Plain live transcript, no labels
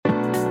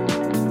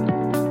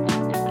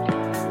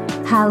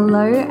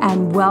Hello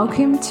and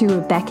welcome to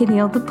Rebecca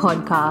Neal, the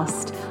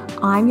podcast.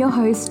 I'm your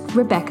host,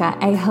 Rebecca,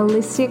 a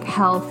holistic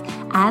health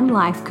and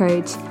life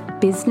coach,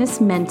 business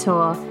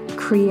mentor,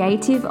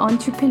 creative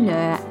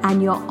entrepreneur,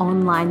 and your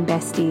online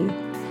bestie.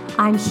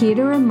 I'm here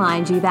to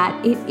remind you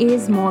that it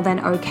is more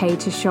than okay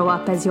to show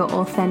up as your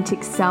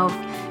authentic self,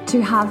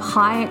 to have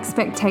high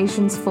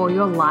expectations for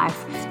your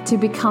life, to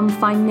become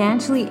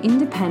financially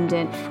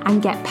independent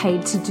and get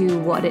paid to do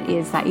what it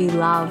is that you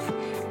love.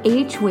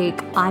 Each week,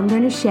 I'm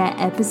going to share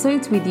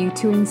episodes with you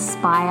to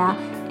inspire,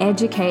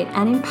 educate,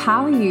 and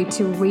empower you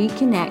to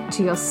reconnect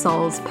to your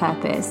soul's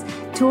purpose,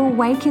 to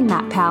awaken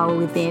that power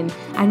within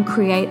and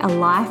create a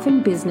life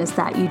and business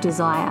that you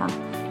desire.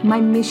 My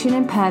mission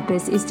and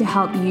purpose is to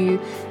help you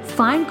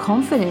find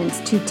confidence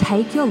to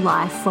take your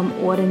life from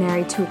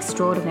ordinary to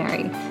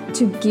extraordinary,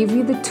 to give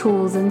you the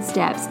tools and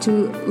steps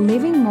to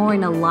living more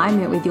in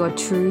alignment with your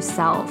true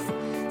self.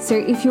 So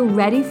if you're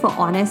ready for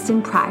honest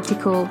and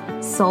practical,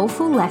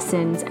 soulful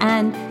lessons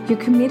and you're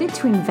committed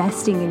to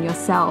investing in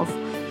yourself,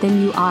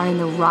 then you are in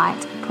the right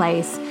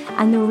place.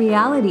 And the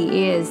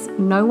reality is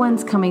no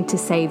one's coming to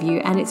save you,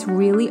 and it's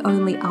really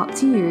only up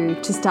to you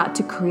to start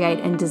to create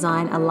and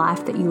design a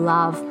life that you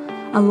love,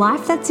 a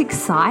life that's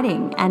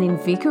exciting and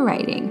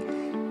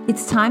invigorating.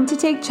 It's time to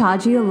take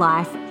charge of your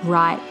life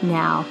right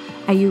now.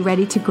 Are you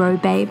ready to grow,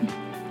 babe?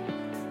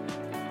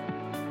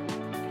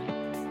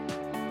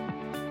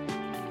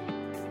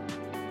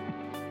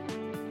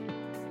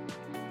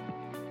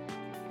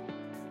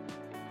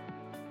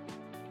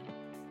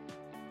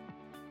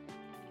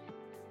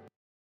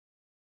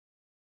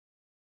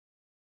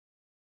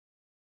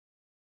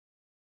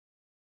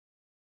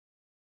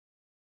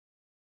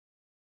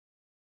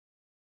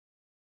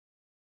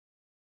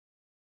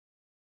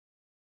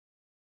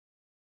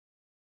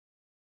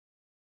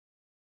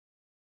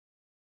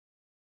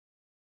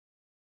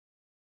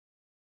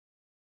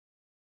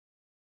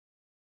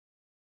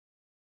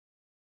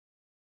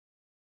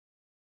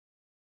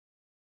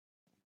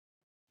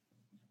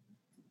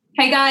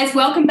 Hey guys,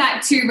 welcome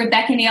back to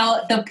Rebecca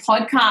Neal, the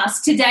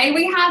podcast. Today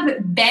we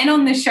have Ben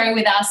on the show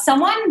with us,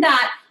 someone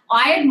that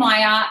I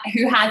admire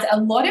who has a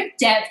lot of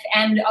depth,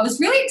 and I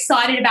was really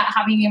excited about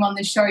having him on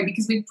the show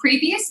because we've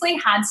previously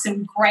had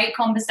some great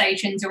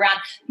conversations around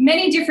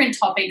many different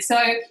topics. So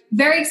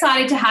very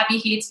excited to have you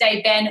here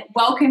today, Ben.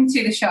 Welcome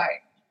to the show.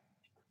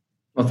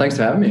 Well, thanks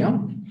for having me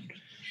on.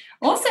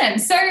 Awesome.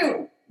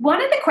 So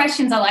one of the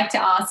questions I like to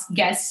ask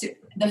guests,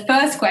 the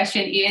first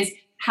question is,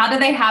 how do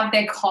they have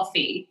their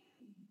coffee?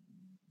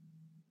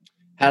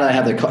 How do I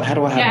have coffee?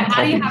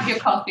 How do you have your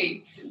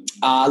coffee?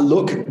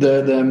 Look,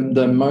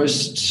 the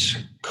most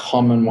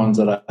common ones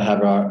that I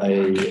have are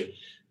an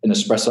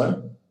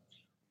espresso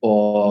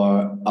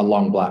or a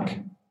long black.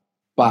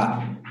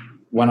 But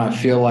when I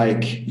feel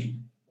like,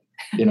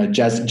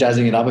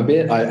 jazzing it up a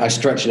bit, I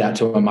stretch it out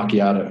to a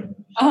macchiato.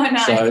 Oh,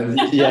 nice. So,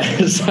 yeah,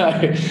 so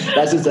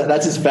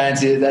that's as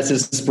fancy, that's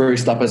as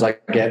spruced up as I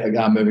get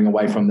moving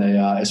away from the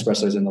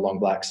espressos and the long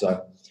black.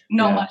 So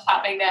not much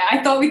happening there.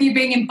 I thought with you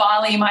being in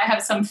Bali, you might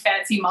have some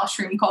fancy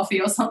mushroom coffee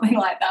or something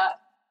like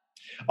that.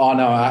 Oh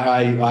no,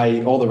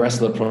 I all the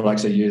rest of the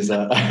products I use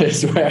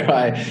is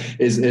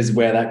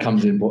where that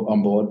comes in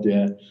on board.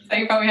 Yeah. So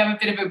you probably have a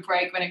bit of a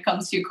break when it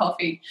comes to your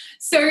coffee.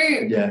 So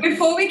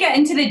Before we get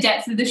into the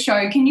depth of the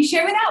show, can you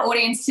share with our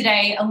audience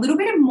today a little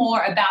bit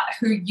more about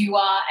who you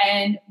are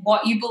and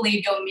what you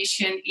believe your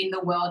mission in the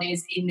world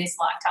is in this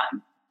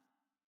lifetime?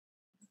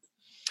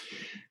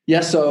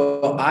 Yeah,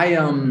 so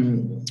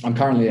I'm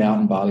currently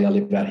out in Bali. I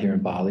live out here in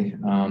Bali,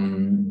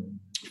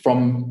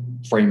 from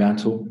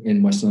Fremantle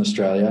in Western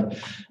Australia.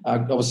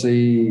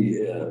 Obviously,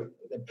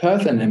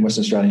 Perth and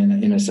Western Australia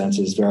in a sense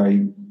is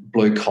very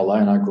blue collar,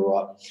 and I grew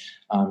up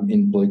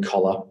in blue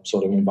collar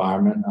sort of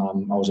environment.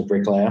 I was a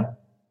bricklayer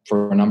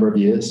for a number of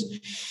years.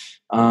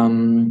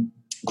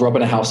 Grew up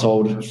in a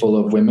household full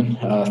of women,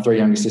 3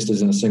 younger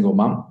sisters and a single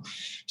mum.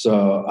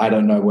 So I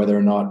don't know whether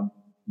or not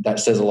that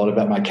says a lot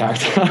about my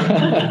character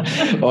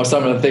or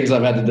some of the things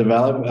I've had to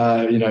develop,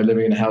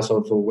 living in a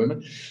household full of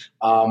women.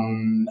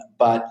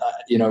 But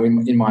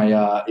in my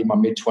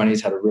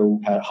mid-20s, had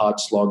a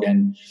hard slog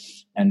and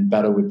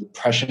battle with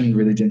depression,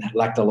 really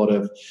lacked a lot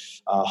of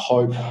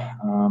hope,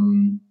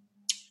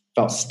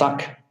 felt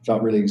stuck,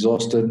 felt really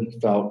exhausted,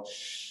 felt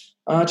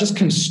just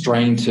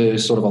constrained to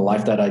sort of a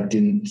life that I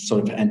didn't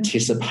sort of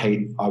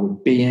anticipate I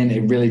would be in.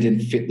 It really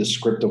didn't fit the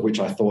script of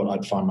which I thought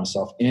I'd find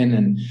myself in,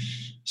 and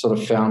sort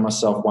of found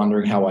myself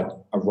wondering how I'd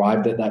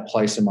arrived at that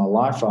place in my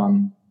life.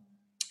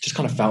 Just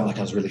kind of felt like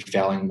I was really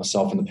failing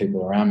myself and the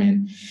people around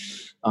me.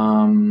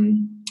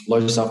 And,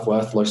 low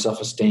self-worth, low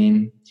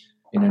self-esteem,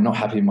 not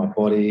happy in my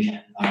body,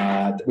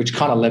 which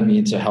kind of led me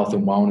into health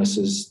and wellness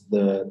as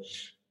the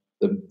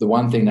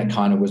one thing that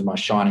kind of was my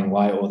shining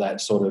light, or that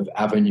sort of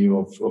avenue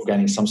of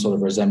gaining some sort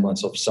of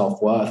resemblance of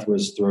self-worth,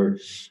 was through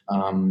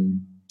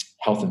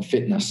health and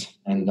fitness.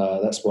 And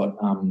that's what,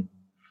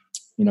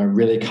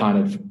 really kind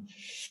of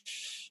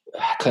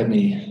kept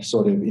me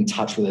sort of in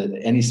touch with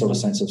any sort of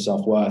sense of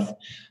self-worth.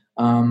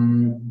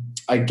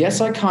 I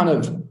guess I kind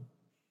of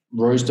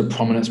rose to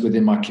prominence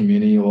within my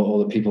community or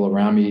the people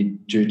around me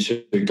due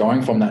to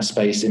going from that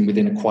space and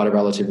within quite a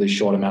relatively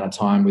short amount of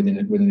time, within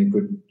a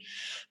good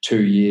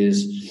 2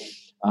 years,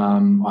 I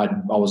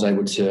was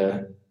able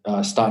to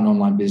start an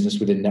online business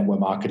within network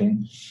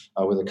marketing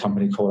with a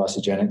company called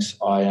Isagenix.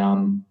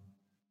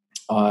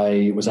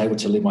 I was able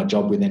to leave my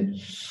job within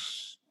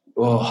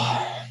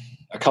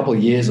a couple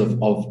of years of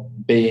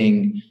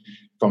being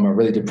from a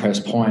really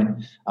depressed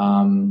point.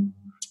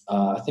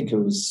 I think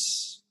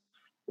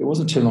it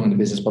wasn't too long in the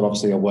business, but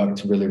obviously I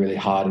worked really, really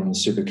hard and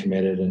was super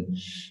committed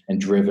and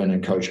driven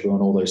and coachable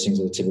and all those things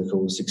that are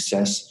typical of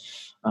success.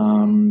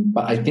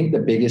 But I think the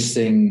biggest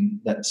thing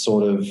that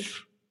sort of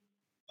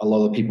a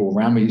lot of the people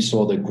around me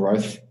saw the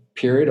growth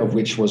period of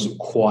which was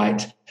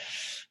quite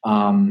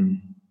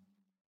an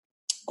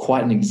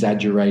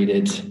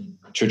exaggerated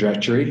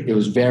trajectory. It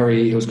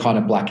was kind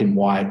of black and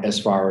white as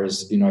far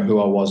as, who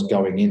I was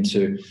going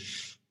into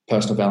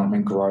personal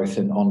development, growth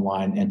and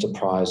online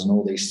enterprise and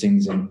all these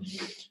things, and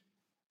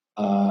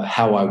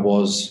how I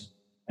was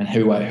and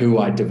who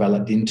I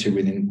developed into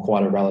within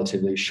quite a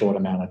relatively short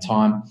amount of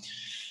time.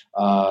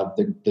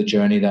 The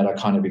journey that I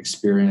kind of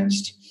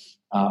experienced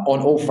on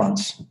all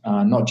fronts,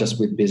 not just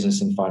with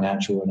business and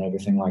financial and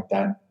everything like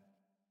that,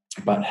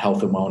 but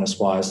health and wellness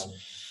wise,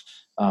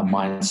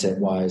 mindset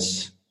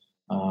wise,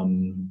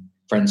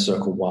 friend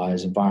circle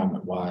wise,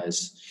 environment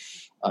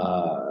wise,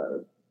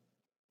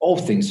 all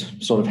things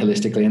sort of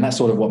holistically. And that's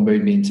sort of what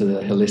moved me into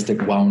the holistic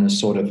wellness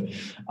sort of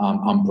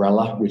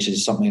umbrella, which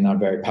is something that I'm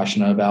very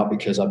passionate about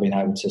because I've been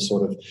able to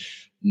sort of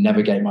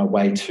navigate my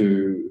way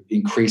to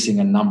increasing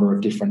a number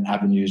of different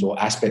avenues or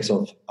aspects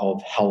of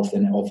health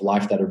and of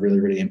life that are really,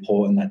 really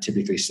important, that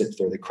typically slip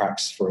through the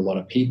cracks for a lot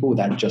of people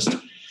that just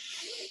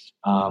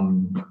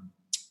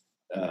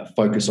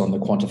focus on the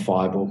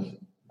quantifiable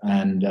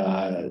and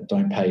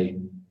don't pay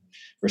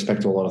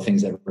respect to a lot of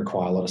things that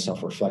require a lot of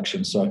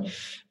self-reflection. So,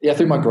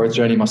 through my growth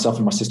journey, myself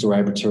and my sister were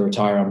able to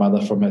retire our mother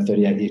from her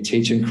 38-year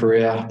teaching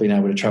career. I've been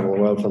able to travel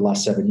the world for the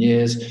last 7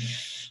 years,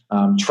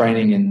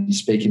 training and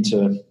speaking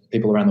to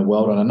people around the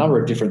world on a number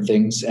of different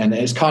things. And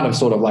it's kind of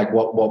sort of like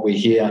what we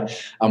hear.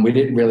 We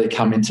didn't really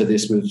come into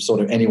this with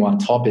sort of any one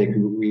topic.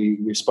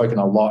 We've spoken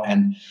a lot,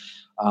 and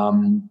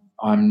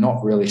I'm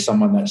not really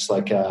someone that's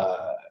like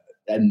a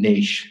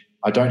niche.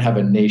 I don't have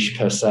a niche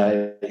per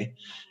se,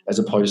 as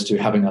opposed to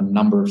having a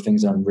number of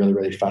things that I'm really,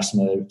 really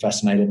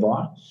fascinated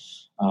by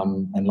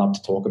and love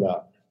to talk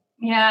about.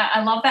 Yeah,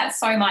 I love that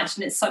so much,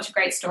 and it's such a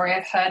great story.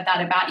 I've heard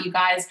that about you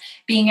guys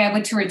being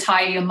able to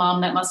retire your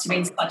mum. That must have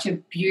been such a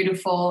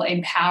beautiful,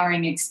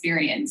 empowering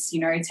experience,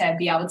 to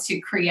be able to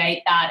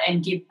create that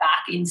and give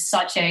back in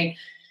such a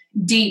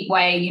deep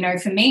way.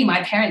 For me,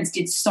 my parents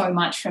did so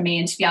much for me,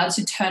 and to be able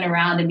to turn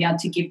around and be able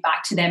to give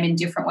back to them in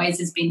different ways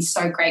has been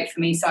so great for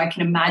me. So I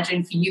can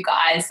imagine for you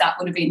guys that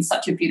would have been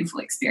such a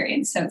beautiful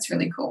experience. So it's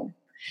really cool.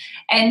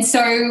 And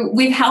so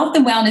with health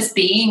and wellness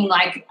being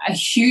like a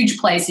huge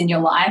place in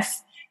your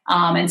life,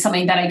 and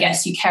something that I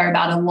guess you care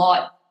about a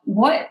lot,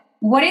 what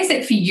is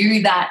it for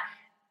you that,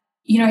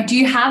 do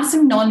you have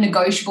some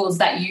non-negotiables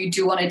that you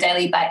do on a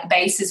daily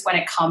basis when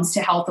it comes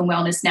to health and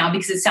wellness now?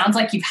 Because it sounds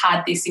like you've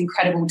had this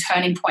incredible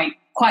turning point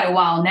quite a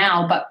while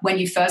now, but when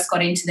you first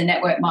got into the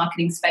network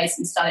marketing space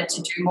and started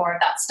to do more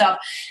of that stuff,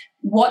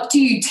 what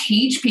do you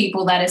teach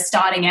people that are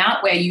starting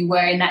out where you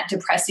were in that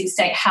depressive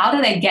state? How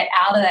do they get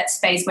out of that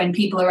space when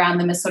people around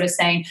them are sort of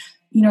saying,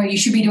 you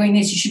should be doing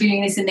this, you should be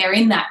doing this, and they're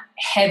in that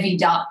heavy,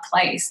 dark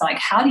place? Like,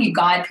 how do you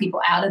guide people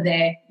out of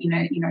there,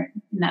 in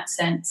that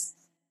sense?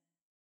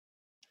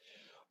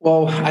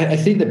 Well, I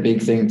think the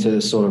big thing to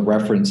sort of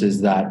reference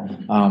is that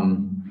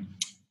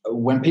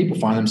when people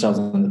find themselves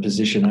in the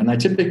position, and they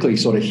typically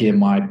sort of hear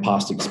my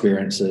past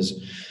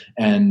experiences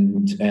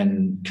and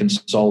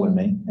console in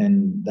me,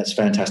 and that's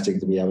fantastic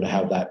to be able to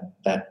have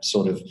that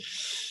sort of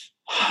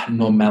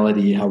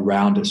normality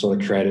around it sort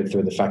of created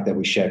through the fact that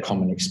we share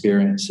common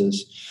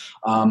experiences.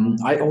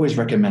 I always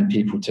recommend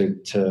people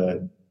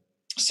to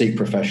seek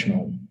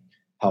professional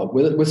help.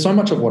 With so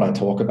much of what I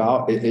talk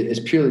about, it's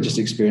purely just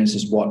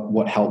experiences,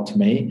 what helped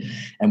me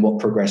and what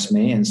progressed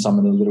me, and some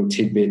of the little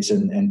tidbits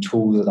and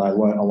tools that I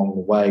learned along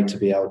the way to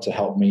be able to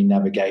help me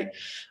navigate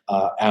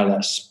out of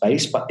that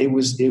space. But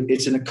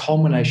it's in a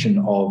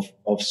culmination of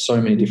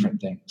so many different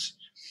things.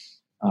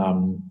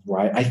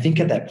 Right. I think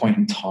at that point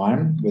in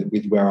time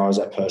with where I was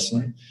at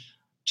personally,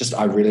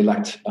 I really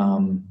lacked,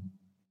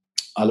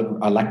 I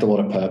lacked a lot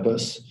of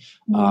purpose.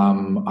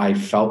 I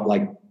felt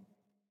like,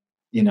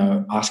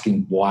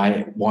 asking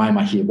why am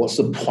I here? What's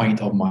the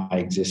point of my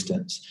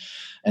existence?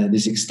 And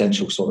this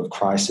existential sort of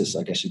crisis,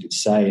 I guess you could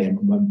say,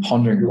 and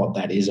pondering what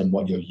that is and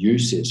what your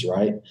use is,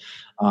 right?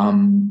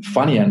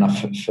 Funny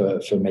enough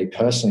for me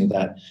personally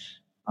that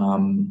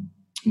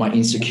my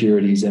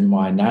insecurities and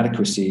my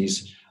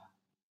inadequacies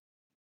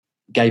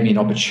gave me an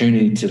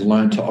opportunity to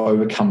learn to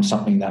overcome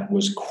something that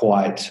was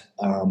quite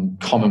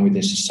common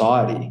within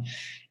society.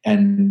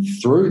 And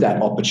through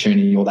that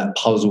opportunity or that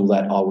puzzle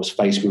that I was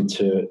faced with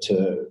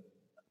to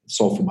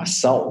solve for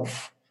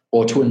myself,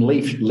 or to at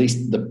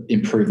least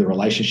improve the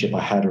relationship I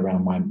had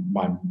around my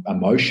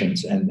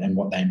emotions and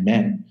what they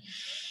meant.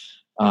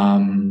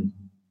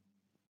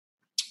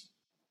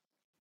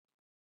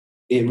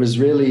 It was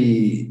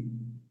really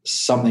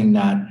something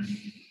that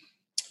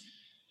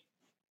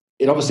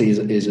it obviously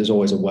is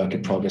always a work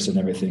in progress and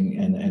everything,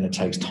 and it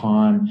takes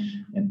time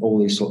and all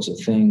these sorts of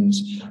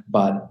things.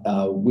 But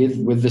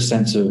with the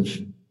sense of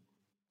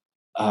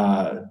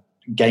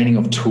gaining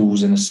of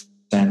tools, in a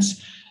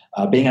sense,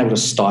 being able to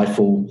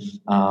stifle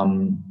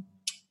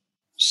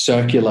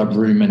circular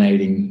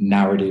ruminating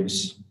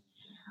narratives,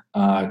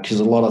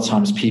 because a lot of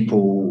times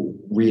people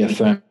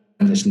reaffirm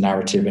this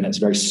narrative and it's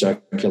very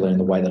circular in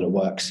the way that it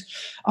works,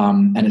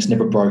 and it's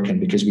never broken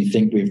because we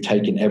think we've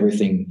taken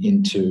everything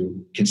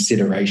into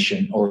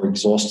consideration or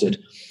exhausted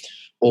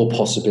all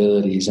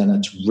possibilities, and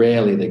it's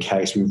rarely the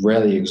case. We've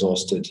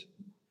exhausted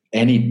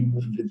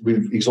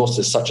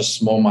such a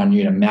small,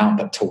 minute amount,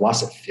 but to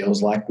us it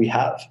feels like we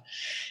have.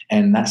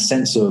 And that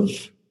sense of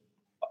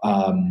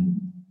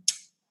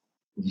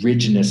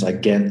rigidness, I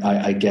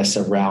guess,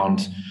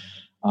 around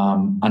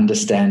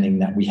understanding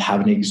that we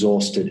haven't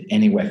exhausted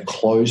anywhere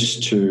close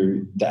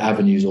to the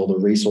avenues or the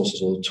resources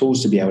or the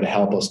tools to be able to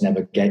help us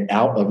navigate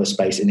out of a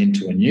space and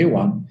into a new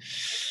one.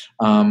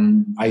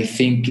 I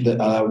think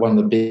that one of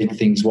the big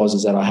things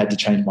is that I had to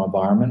change my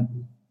environment.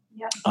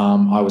 Yeah.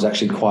 I was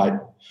actually quite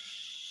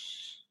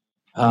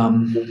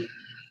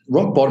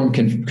rock bottom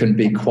can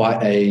be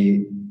quite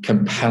a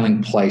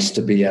compelling place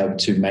to be able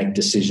to make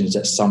decisions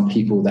that some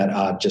people that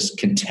are just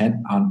content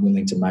aren't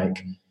willing to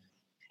make.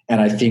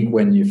 And I think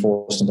when you're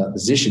forced into that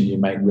position, you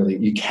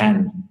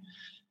can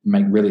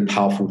make really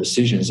powerful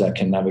decisions that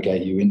can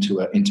navigate you into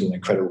an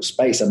incredible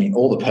space. I mean,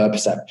 all the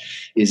purpose that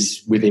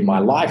is within my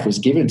life was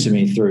given to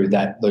me through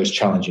those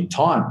challenging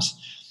times.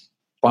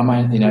 Find my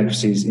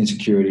inadequacies,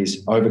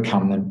 insecurities,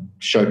 overcome them,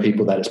 show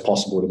people that it's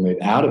possible to move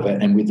out of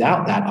it. And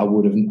without that, I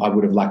would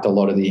have lacked a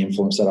lot of the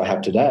influence that I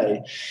have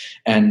today,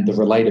 and the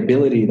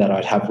relatability that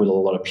I'd have with a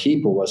lot of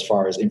people as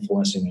far as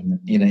influencing them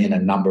in a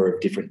number of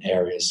different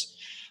areas.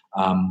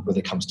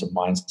 Whether it comes to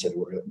mindset,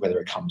 or whether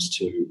it comes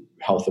to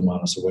health and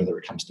wellness, or whether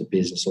it comes to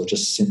business, or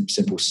just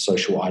simple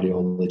social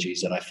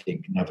ideologies that I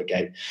think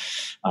navigate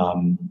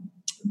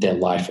their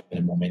life in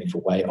a more meaningful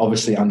way.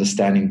 Obviously,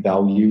 understanding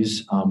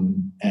values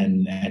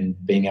and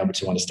being able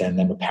to understand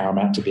them are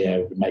paramount to be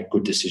able to make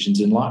good decisions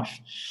in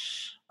life.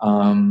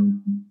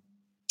 And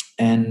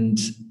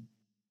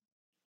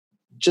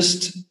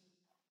just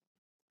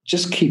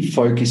keep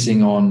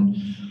focusing on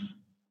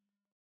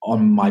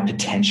my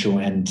potential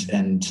and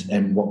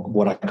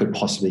what I could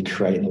possibly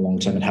create in the long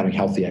term, and having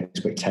healthy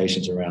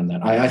expectations around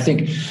that. I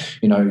think,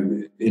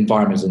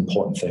 environment is an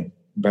important thing,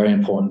 very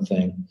important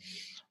thing.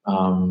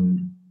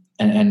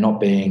 And not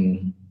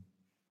being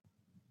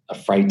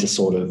afraid to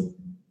sort of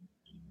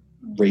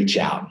reach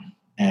out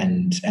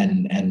and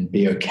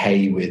be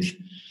okay with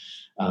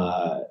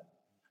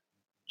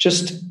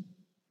just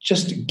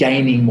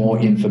gaining more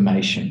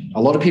information.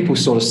 A lot of people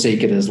sort of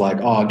seek it as like,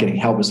 getting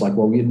help is like,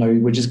 well,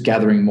 we're just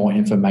gathering more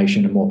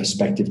information and more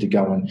perspective to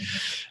go and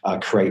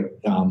create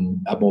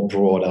a more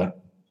broader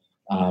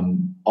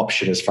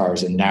option as far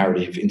as a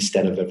narrative,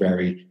 instead of a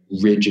very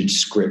rigid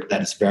script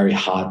that is very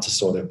hard to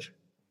sort of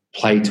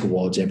play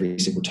towards every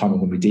single time.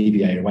 And when we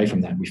deviate away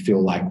from that, we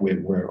feel like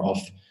we're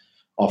off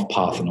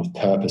path and off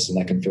purpose, and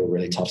that can feel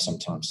really tough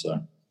sometimes.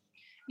 So.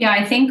 Yeah,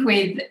 I think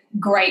with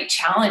great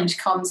challenge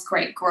comes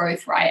great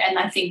growth, right? And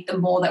I think the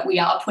more that we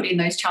are put in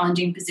those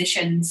challenging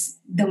positions,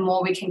 the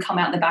more we can come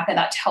out the back of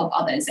that to help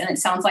others. And it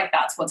sounds like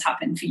that's what's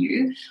happened for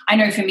you. I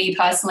know for me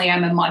personally,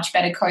 I'm a much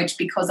better coach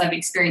because I've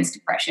experienced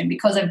depression,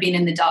 because I've been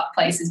in the dark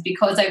places,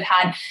 because I've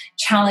had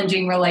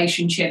challenging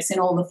relationships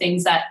and all the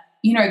things that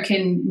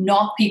can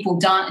knock people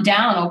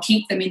down or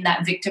keep them in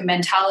that victim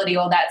mentality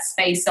or that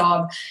space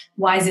of,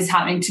 why is this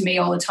happening to me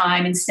all the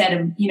time? Instead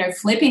of,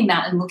 flipping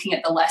that and looking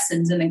at the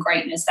lessons and the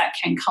greatness that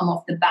can come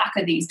off the back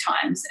of these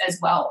times as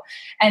well.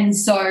 And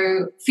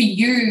so for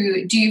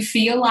you, do you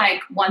feel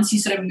like once you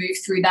sort of move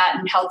through that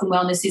and health and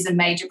wellness is a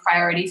major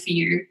priority for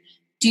you,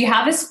 do you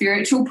have a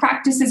spiritual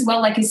practice as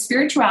well? Like, is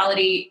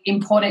spirituality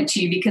important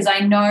to you? Because I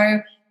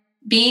know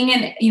being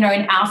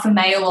an alpha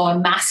male or a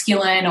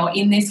masculine or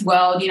in this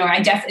world,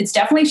 it's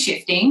definitely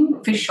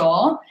shifting for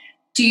sure.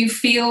 Do you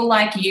feel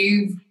like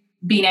you've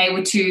been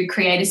able to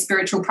create a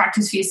spiritual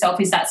practice for yourself?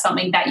 Is that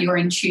something that you're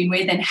in tune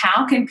with? And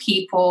how can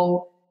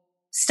people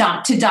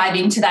start to dive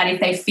into that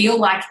if they feel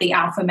like the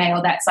alpha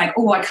male that's like,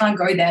 oh, I can't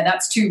go there,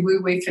 that's too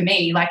woo-woo for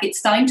me? Like, it's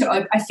starting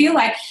to I feel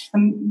like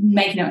I'm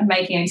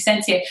making any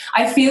sense here.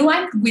 I feel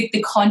like with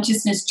the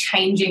consciousness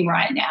changing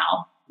right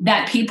now,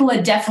 that people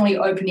are definitely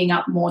opening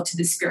up more to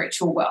the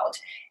spiritual world.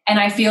 And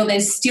I feel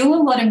there's still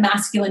a lot of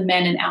masculine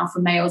men and alpha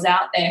males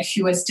out there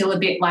who are still a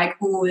bit like,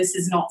 oh, this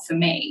is not for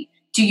me.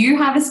 Do you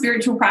have a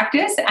spiritual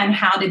practice, and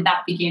how did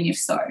that begin, if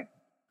so?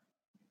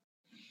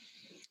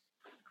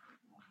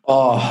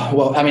 Oh,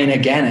 well, I mean,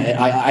 again,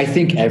 I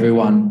think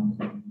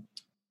everyone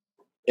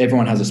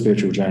everyone has a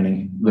spiritual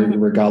journey,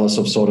 regardless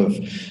of sort of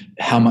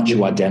how much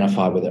you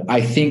identify with it.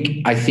 I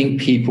think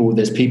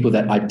there's people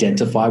that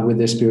identify with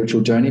their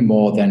spiritual journey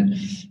more than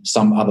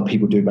some other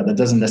people do, but that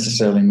doesn't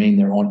necessarily mean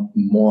they're on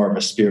more of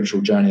a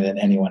spiritual journey than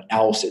anyone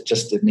else.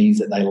 It means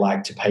that they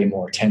like to pay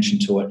more attention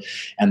to it,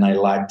 and they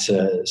like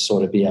to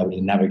sort of be able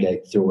to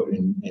navigate through it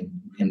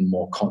in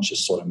more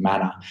conscious sort of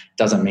manner.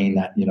 Doesn't mean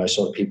that,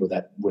 sort of people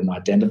that wouldn't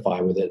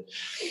identify with it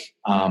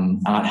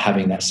aren't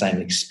having that same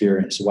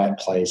experience. The way it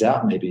plays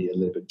out maybe a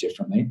little bit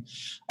differently.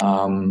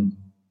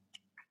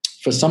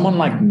 For someone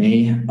like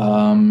me,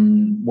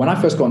 when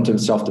I first got into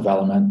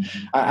self-development,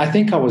 I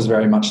think I was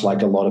very much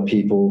like a lot of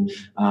people.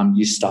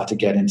 You start to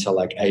get into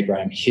like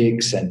Abraham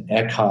Hicks and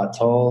Eckhart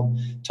Tolle,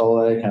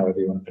 however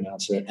you want to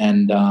pronounce it.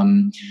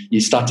 And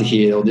you start to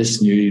hear all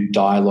this new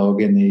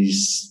dialogue and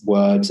these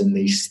words and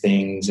these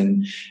things.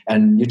 And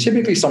you're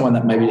typically someone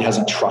that maybe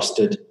hasn't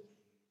trusted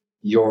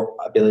your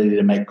ability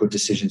to make good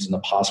decisions in the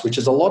past, which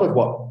is a lot of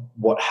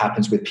what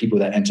happens with people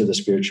that enter the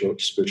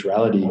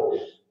spirituality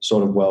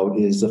sort of world,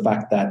 is the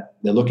fact that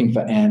they're looking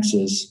for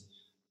answers.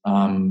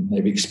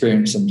 They've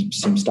experienced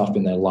some stuff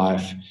in their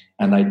life,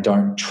 and they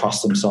don't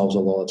trust themselves a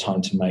lot of the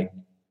time to make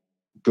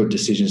good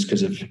decisions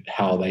because of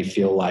how they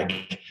feel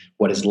like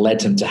what has led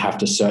them to have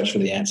to search for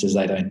the answers.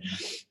 They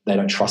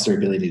don't trust their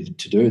ability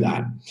to do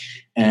that.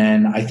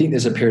 And I think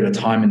there's a period of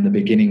time in the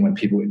beginning when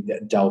people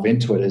delve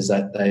into it, is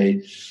that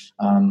they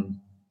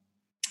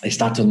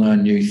start to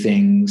learn new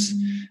things.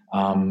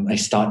 They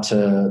start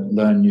to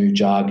learn new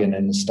jargon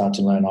and start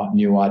to learn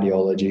new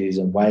ideologies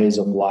and ways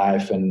of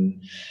life.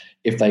 And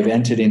if they've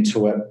entered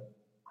into it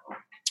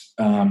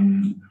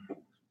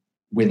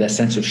with a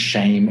sense of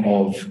shame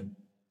of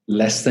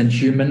less than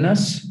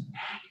humanness,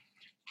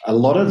 a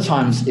lot of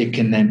times it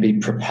can then be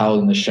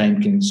propelled, and the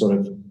shame can sort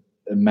of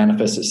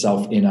manifest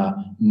itself in a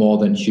more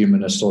than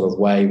humanist sort of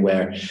way,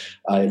 where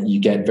you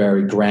get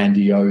very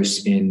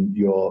grandiose in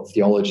your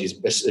theologies,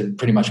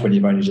 pretty much when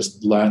you've only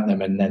just learnt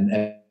them, and then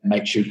it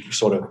makes you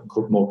sort of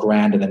more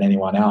grander than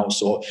anyone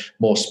else, or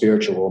more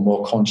spiritual, or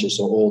more conscious,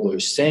 or all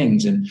those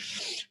things. And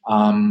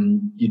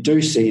you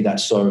do see that.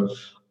 So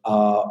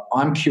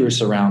I'm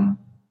curious around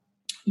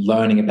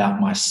learning about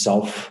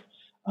myself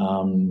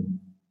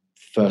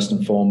first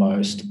and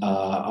foremost.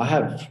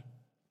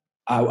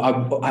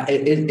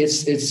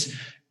 It's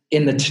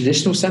in the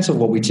traditional sense of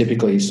what we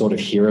typically sort of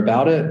hear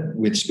about it,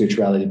 with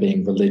spirituality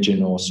being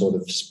religion, or sort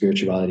of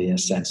spirituality in a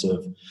sense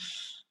of,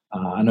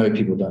 I know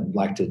people don't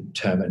like to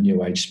term it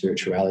New Age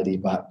spirituality,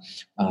 but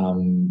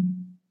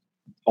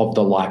of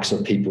the likes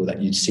of people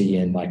that you'd see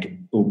in like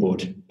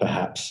Ubud,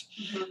 perhaps.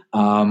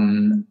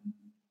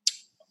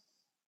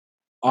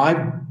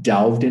 I've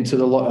delved into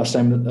a lot of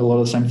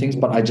the same things,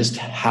 but I just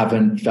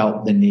haven't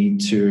felt the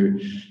need to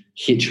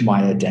hitch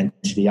my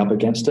identity up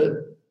against it,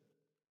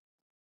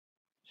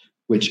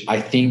 which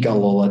I think a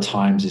lot of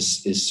times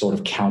is sort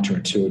of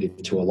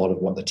counterintuitive to a lot of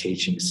what the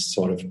teachings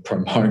sort of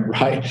promote,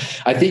 right?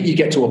 I think you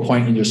get to a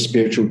point in your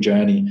spiritual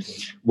journey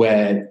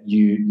where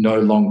you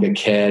no longer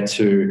care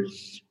to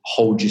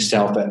hold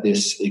yourself at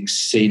this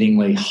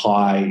exceedingly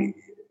high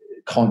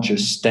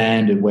conscious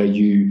standard where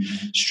you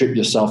strip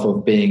yourself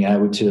of being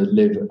able to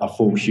live a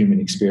full human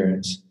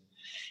experience.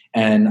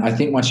 And I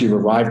think once you've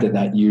arrived at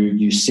that,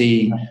 you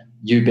see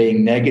you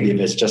being negative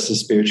as just as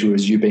spiritual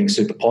as you being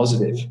super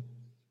positive,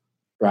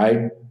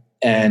 right?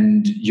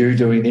 And you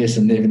doing this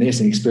and living this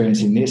and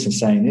experiencing this and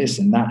saying this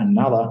and that and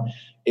another,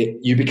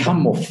 you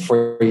become more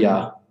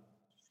freer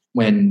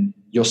when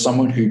you're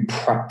someone who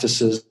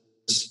practices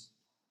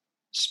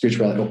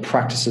spirituality, or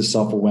practices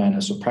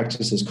self-awareness, or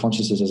practices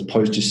consciousness, as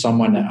opposed to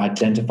someone that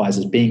identifies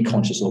as being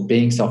conscious or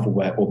being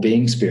self-aware or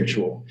being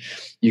spiritual.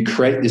 You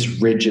create this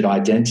rigid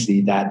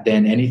identity that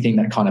then anything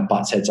that kind of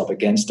butts heads up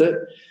against it,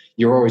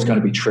 you're always going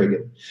to be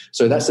triggered.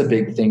 So that's the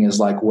big thing, is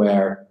like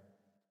where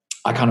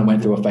I kind of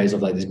went through a phase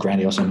of like this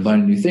grandiose and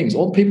learning new things.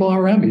 All the people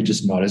around me are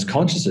just not as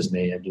conscious as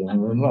me, and blah,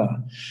 blah, blah,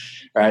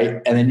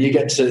 right? And then you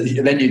get to,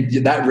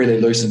 that really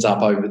loosens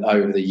up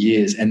over the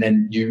years, and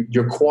then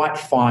you're quite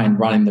fine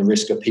running the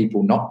risk of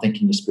people not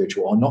thinking you're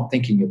spiritual, or not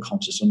thinking you're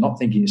conscious, or not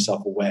thinking you're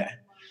self-aware.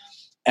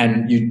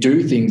 And you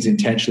do things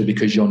intentionally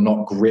because you're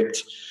not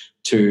gripped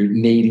to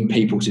needing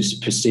people to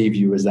perceive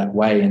you as that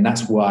way. And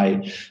that's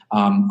why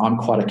I'm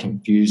quite a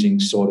confusing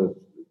sort of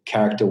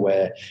character,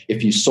 where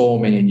if you saw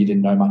me and you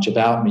didn't know much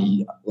about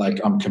me, like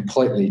I'm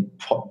completely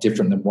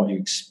different than what you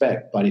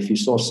expect. But if you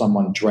saw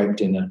someone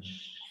draped in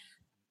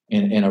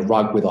a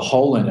rug with a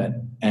hole in it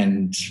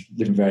and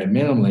living very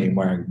minimally and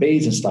wearing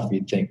beads and stuff,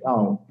 you'd think,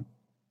 oh,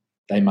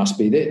 they must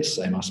be this,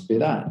 they must be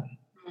that.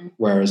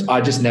 Whereas I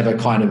just never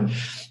kind of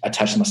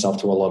attached myself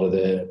to a lot of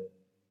the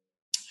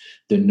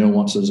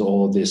nuances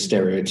or the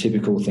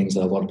stereotypical things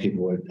that a lot of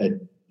people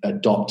would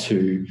adopt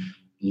to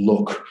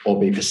look or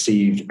be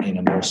perceived in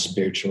a more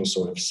spiritual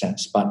sort of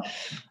sense. But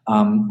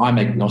I'm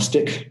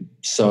agnostic.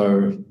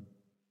 So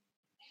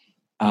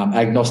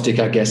agnostic,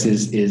 I guess,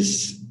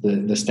 is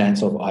the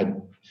stance of I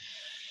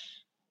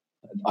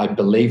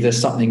believe there's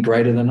something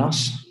greater than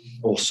us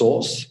or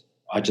source.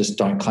 I just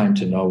don't claim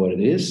to know what it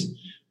is.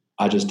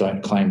 I just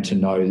don't claim to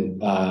know,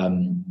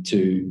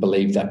 to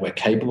believe that we're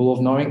capable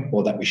of knowing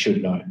or that we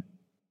should know.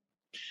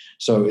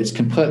 So it's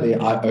completely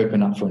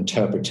open up for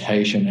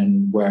interpretation,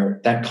 and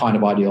where that kind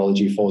of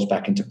ideology falls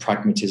back into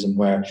pragmatism,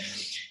 where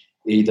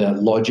either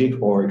logic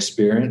or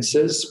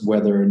experiences,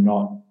 whether or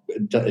not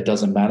it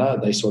doesn't matter,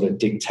 they sort of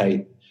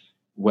dictate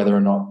whether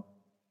or not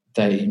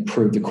they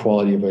improve the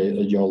quality of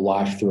your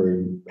life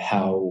through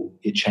how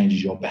it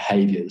changes your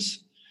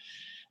behaviors.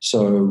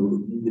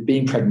 So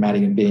being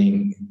pragmatic and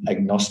being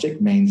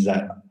agnostic means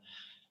that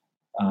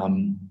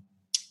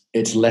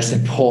it's less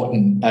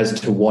important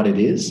as to what it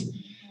is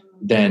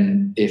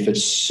than if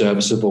it's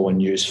serviceable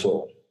and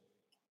useful,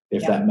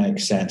 if that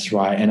makes sense,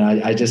 right? And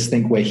I just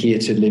think we're here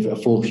to live a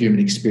full human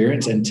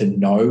experience, and to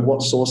know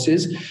what source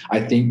is,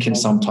 I think, can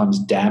sometimes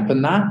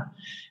dampen that.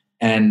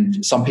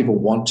 And some people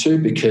want to,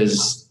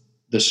 because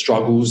the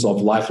struggles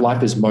of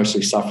life is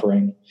mostly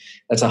suffering.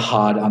 That's a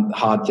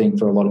hard thing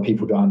for a lot of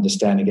people to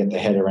understand and get their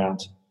head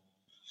around.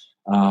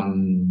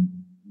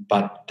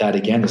 But that,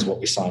 again, is what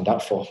we signed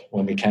up for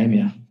when we came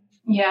here.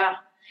 Yeah.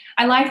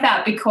 I like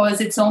that, because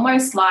it's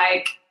almost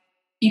like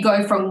you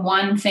go from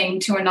one thing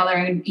to another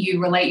and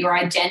you relate your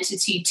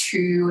identity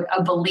to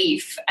a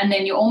belief, and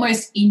then you're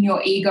almost in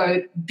your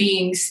ego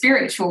being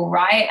spiritual,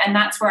 right? And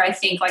that's where I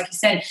think, like you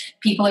said,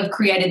 people have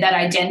created that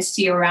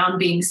identity around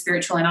being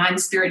spiritual, and I'm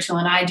spiritual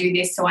and I do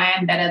this, so I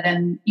am better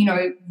than,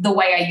 the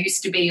way I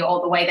used to be, or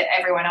the way that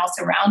everyone else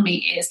around me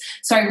is.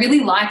 So I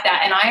really like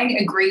that. And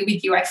I agree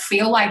with you. I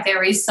feel like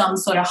there is some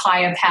sort of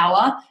higher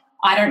power.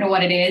 I don't know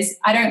what it is.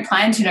 I don't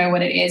plan to know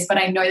what it is, but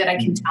I know that I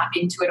can tap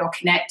into it or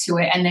connect to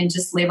it, and then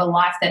just live a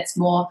life that's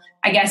more,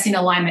 I guess, in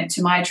alignment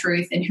to my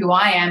truth and who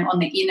I am on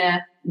the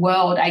inner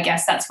world. I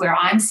guess that's where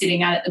I'm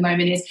sitting at the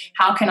moment, is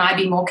how can I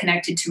be more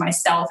connected to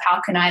myself? How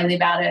can I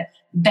live out a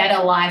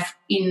better life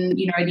in,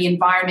 the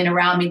environment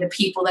around me, the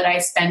people that I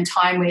spend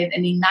time with,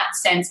 and in that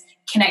sense,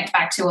 connect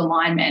back to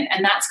alignment.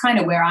 And that's kind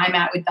of where I'm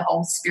at with the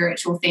whole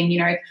spiritual thing.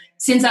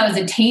 Since I was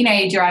a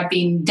teenager, I've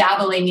been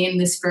dabbling in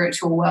the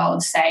spiritual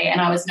world, say,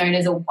 and I was known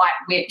as a white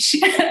witch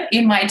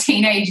in my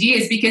teenage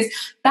years, because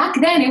back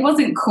then it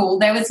wasn't cool.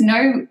 There was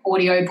no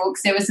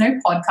audiobooks, there was no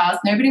podcast,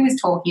 nobody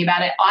was talking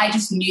about it. I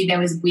just knew there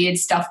was weird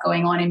stuff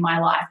going on in my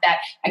life that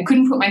I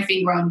couldn't put my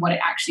finger on what it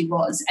actually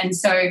was. And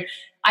so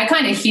I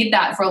kind of hid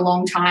that for a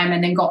long time,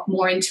 and then got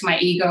more into my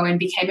ego and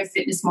became a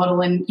fitness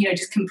model, and,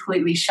 just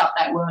completely shut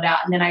that world out.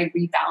 And then I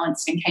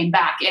rebalanced and came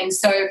back. And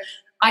so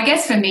I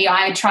guess for me,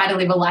 I try to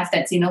live a life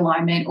that's in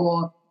alignment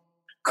or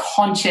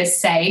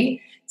conscious,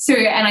 say. So,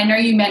 and I know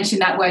you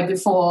mentioned that word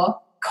before,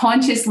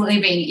 conscious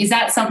living. Is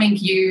that something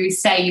you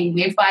say you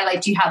live by?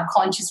 Like, do you have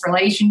conscious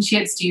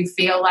relationships? Do you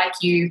feel like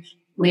you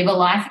live a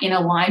life in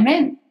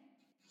alignment?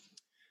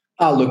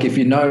 Look, if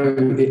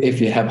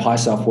you have high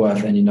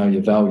self-worth and you know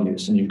your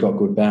values and you've got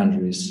good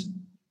boundaries,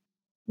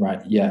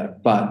 right? Yeah.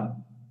 But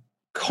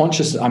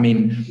conscious,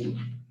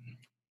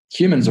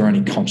 humans are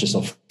only conscious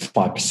of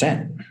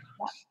 5%.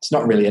 It's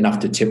not really enough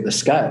to tip the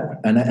scale.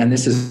 And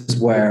this is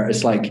where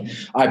it's like,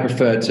 I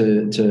prefer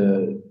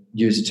to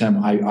use the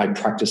term, I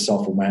practice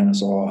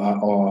self-awareness, or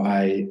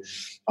I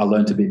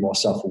learn to be more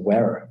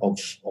self-aware of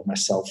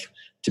myself,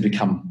 to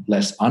become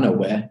less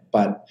unaware.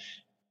 But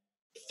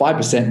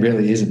 5%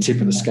 really is a tip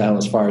in the scale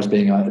as far as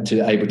being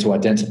able to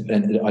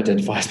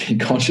identify as being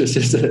conscious,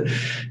 is it?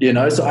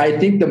 So I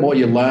think the more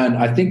you learn,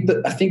 I think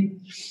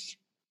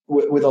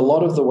with a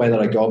lot of the way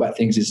that I go about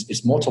things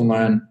is more to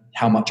learn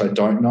how much I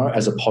don't know,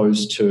 as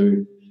opposed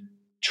to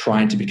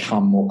trying to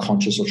become more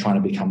conscious or trying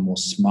to become more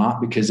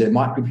smart, because there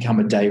might become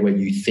a day where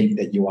you think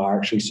that you are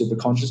actually super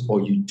conscious,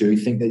 or you do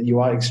think that you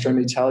are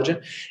extremely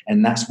intelligent.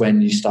 And that's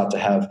when you start to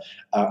have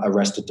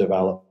arrested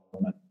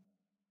development,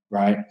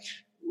 right?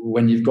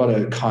 When you've got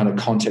a kind of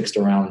context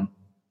around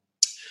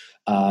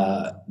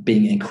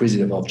being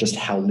inquisitive of just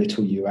how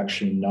little you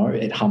actually know,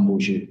 it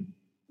humbles you.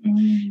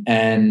 Mm.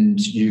 And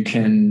you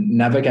can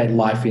navigate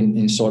life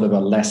in sort of a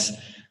less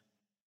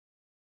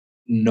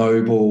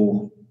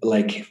noble,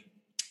 like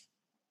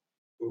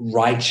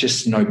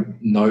righteous,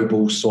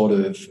 noble sort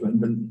of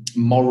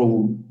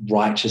moral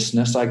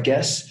righteousness, I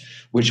guess,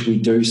 which we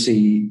do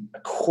see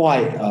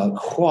quite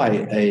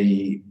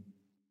a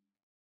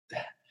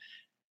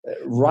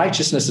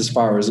righteousness as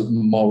far as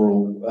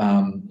moral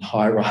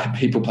hierarchy,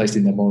 people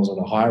placing their morals on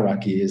a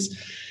hierarchy is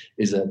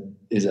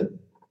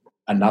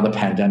another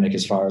pandemic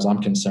as far as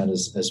I'm concerned,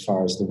 as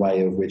far as the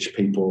way of which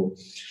people,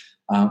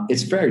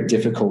 it's very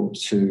difficult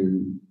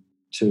to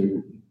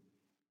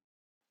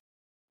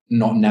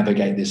not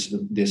navigate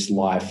this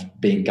life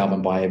being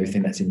governed by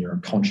everything that's in your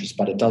unconscious,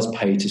 but it does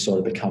pay to sort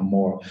of become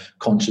more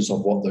conscious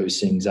of what those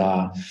things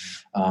are,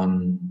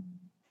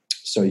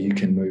 so you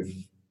can move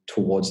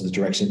towards the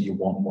direction that you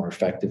want more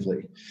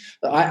effectively.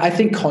 I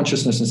think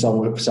consciousness and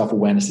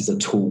self-awareness is a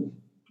tool.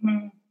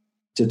 Mm.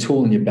 It's a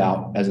tool in your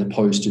belt, as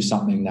opposed to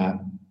something that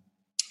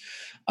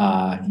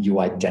you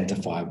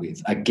identify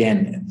with.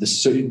 Again,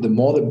 the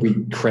more that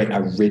we create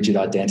a rigid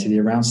identity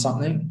around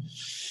something,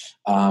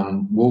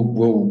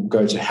 we'll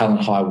go to hell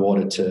and high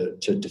water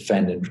to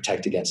defend and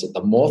protect against it.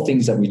 The more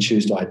things that we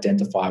choose to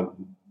identify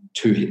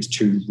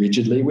too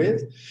rigidly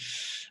with,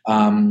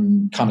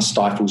 kind of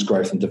stifles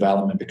growth and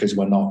development, because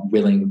we're not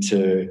willing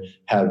to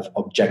have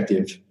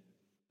objective.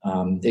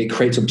 It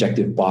creates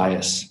objective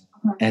bias.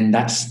 And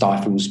that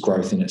stifles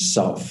growth in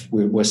itself.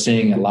 We're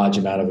seeing a large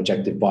amount of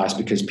objective bias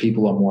because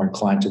people are more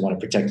inclined to want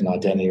to protect an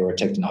identity or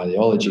protect an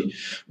ideology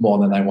more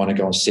than they want to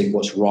go and seek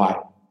what's right.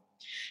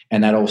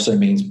 And that also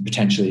means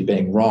potentially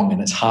being wrong. And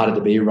it's harder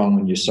to be wrong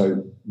when you're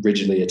so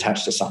rigidly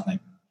attached to something,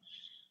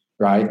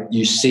 right?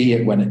 You see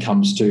it when it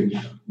comes to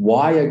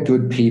why are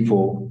good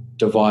people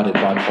divided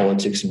by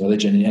politics and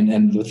religion.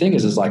 And the thing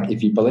is like,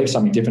 if you believe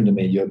something different to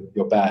me,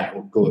 you're bad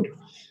or good.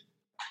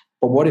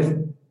 But what if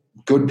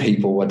good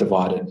people were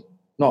divided?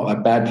 Not a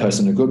bad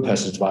person, a good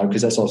person is divided,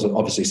 because that's also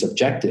obviously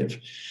subjective.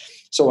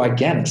 So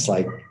again, it's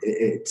like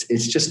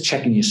it's just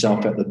checking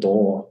yourself at the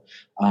door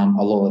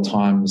a lot of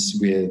times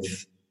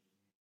with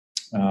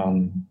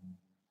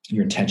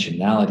your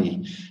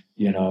intentionality,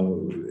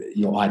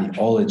 your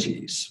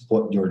ideologies,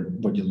 what you're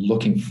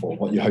looking for,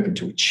 what you're hoping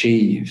to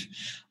achieve.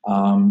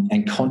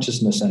 And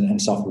consciousness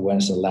and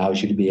self-awareness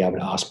allows you to be able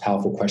to ask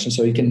powerful questions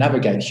so you can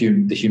navigate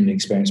the human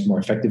experience more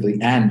effectively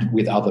and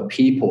with other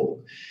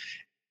people.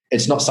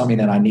 It's not something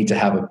that I need to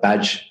have a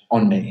badge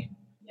on me.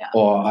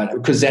 Yeah.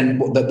 Because then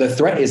the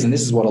threat is, and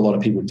this is what a lot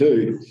of people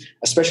do,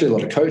 especially a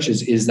lot of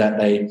coaches, is that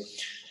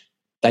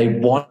they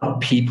want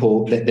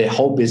people, that their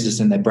whole business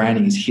and their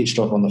branding is hitched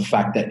up on the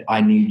fact that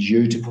I need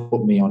you to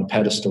put me on a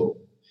pedestal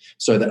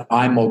so that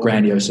I'm more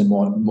grandiose and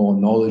more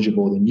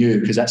knowledgeable than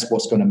you, because that's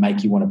what's going to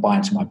make you want to buy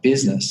into my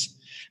business.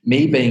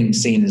 Me being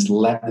seen as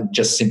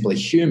just simply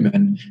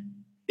human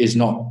is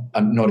not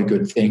a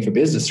good thing for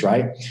business,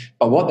 right?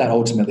 But what that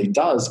ultimately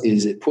does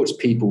is it puts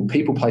people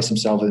place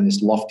themselves in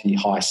this lofty,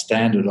 high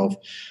standard of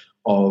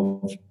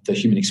the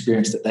human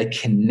experience that they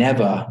can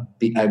never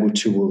be able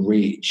to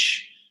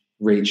reach,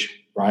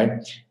 right?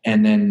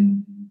 And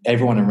then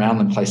everyone around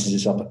them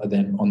places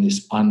them on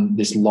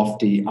this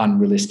lofty,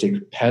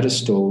 unrealistic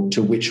pedestal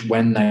to which,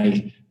 when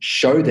they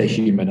show their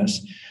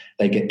humanness,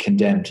 they get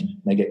condemned,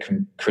 they get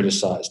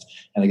criticized,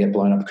 and they get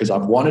blown up, because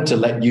I've wanted to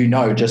let you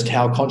know just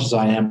how conscious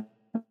I am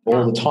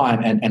all the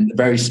time, and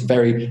very,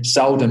 very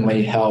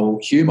seldomly how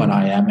human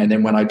I am. And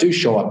then when I do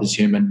show up as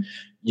human,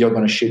 you're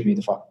going to shoot me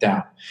the fuck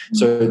down. Mm-hmm.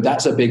 So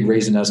that's a big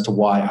reason as to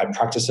why I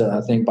practice it,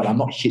 I think, but I'm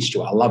not hitched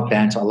to it. I love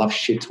banter. I love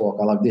shit talk.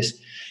 I love this.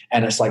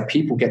 And it's like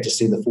people get to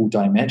see the full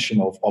dimension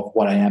of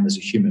what I am as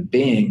a human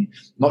being,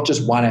 not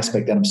just one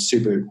aspect that I'm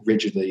super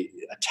rigidly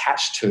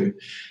attached to,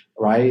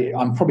 right?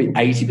 I'm probably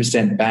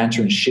 80%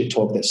 banter and shit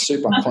talk that's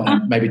super,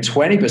 maybe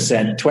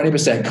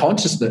 20%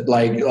 consciousness,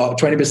 like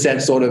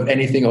 20% sort of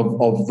anything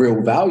of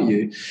real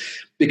value,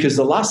 because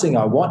the last thing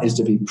I want is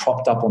to be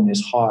propped up on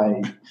this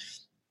high,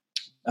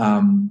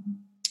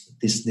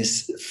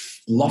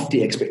 this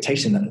lofty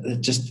expectation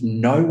that just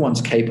no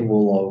one's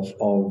capable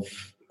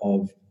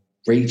of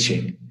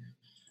reaching.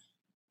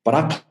 But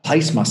I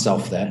place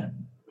myself there,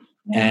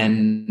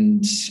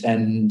 and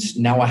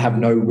now I have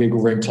no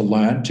wiggle room to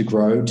learn, to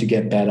grow, to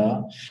get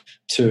better,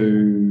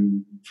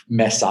 to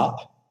mess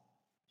up,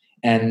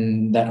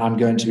 and that I'm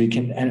going to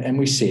be. And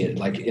we see it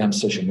like on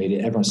social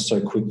media. Everyone's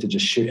so quick to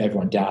just shoot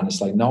everyone down. It's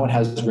like no one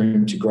has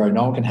room to grow.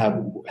 No one can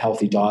have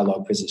healthy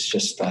dialogue, because it's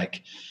just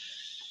like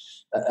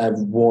a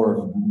war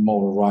of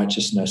moral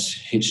righteousness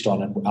hitched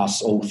on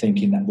us all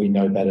thinking that we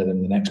know better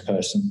than the next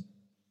person.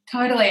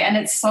 Totally. And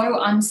it's so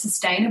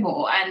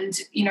unsustainable. And,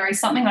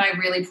 something I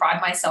really pride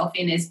myself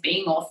in is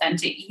being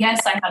authentic.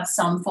 Yes, I have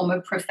some form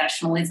of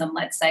professionalism,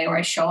 let's say, or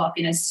I show up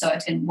in a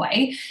certain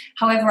way.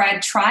 However, I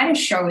try to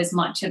show as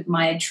much of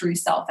my true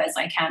self as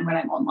I can when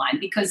I'm online,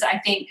 because I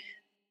think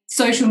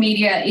social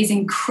media is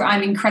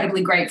I'm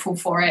incredibly grateful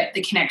for it,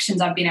 the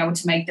connections I've been able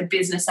to make, the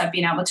business I've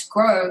been able to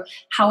grow.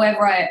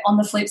 However, on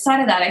the flip side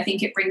of that, I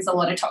think it brings a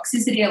lot of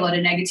toxicity, a lot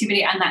of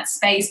negativity, and that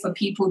space for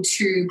people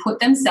to put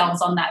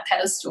themselves on that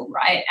pedestal,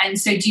 right? And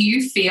so do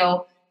you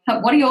feel,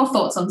 what are your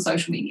thoughts on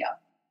social media?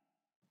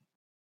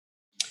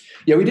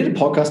 Yeah, we did a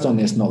podcast on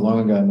this not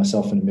long ago,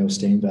 myself and Emil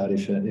Steenbad,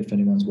 if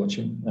anyone's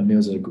watching.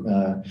 Emil's a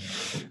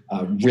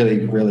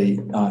really, really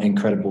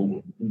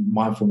incredible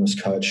mindfulness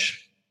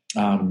coach.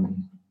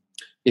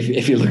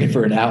 If you're looking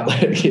for an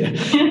outlet,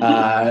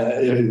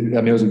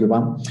 Emil's a good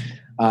one.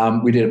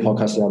 We did a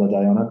podcast the other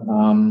day on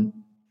it.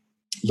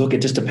 Look,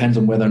 it just depends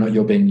on whether or not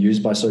you're being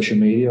used by social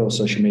media or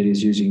social media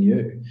is using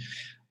you.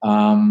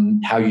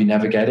 How you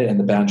navigate it and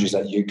the boundaries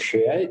that you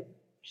create.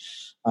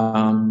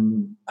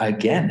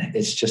 Again,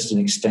 it's just an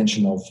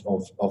extension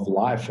of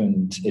life,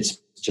 and it's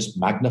just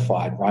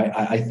magnified, right?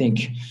 I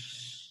think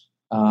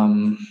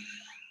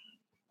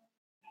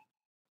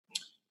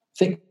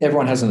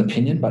everyone has an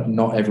opinion, but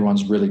not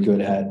everyone's really good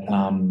at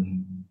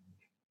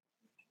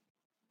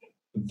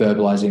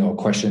verbalizing or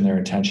questioning their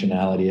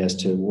intentionality as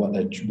to what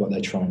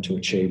they're trying to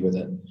achieve with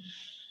it.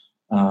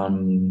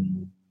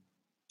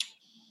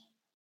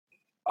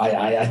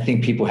 I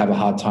think people have a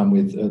hard time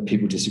with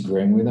people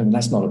disagreeing with them, and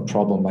that's not a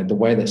problem. Like the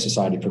way that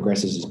society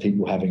progresses is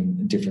people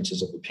having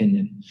differences of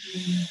opinion.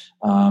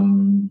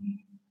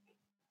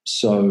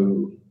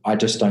 So I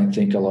just don't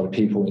think a lot of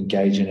people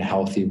engage in a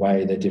healthy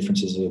way their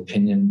differences of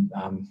opinion.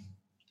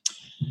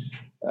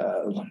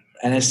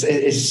 And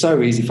it's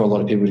so easy for a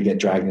lot of people to get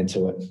dragged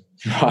into it,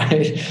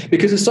 right?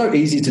 Because it's so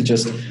easy to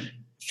just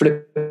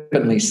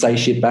flippantly say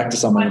shit back to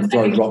someone and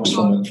throw rocks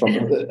from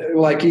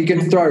like you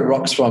can throw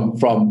rocks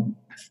from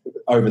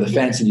over the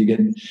fence and you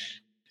can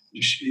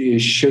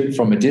shoot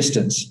from a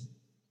distance,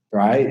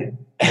 right?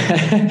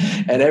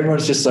 And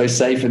everyone's just so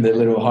safe in their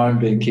little home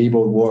being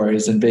keyboard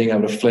warriors and being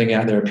able to fling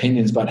out their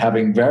opinions, but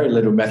having very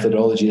little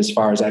methodology as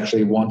far as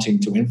actually wanting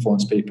to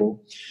influence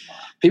people.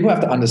 People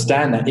have to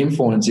understand that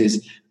influence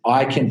is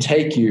I can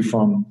take you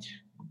from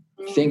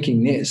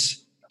thinking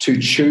this to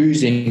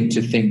choosing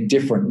to think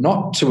different,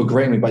 not to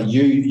agreeing with, but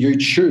you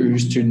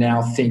choose to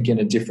now think in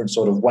a different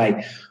sort of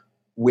way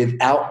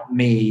without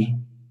me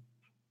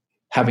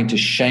having to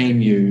shame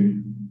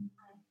you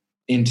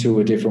into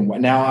a different way.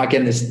 Now,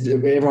 again,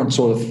 everyone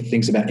sort of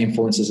thinks about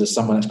influencers as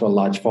someone that's got a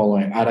large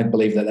following. I don't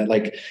believe that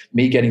like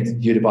me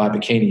getting you to buy a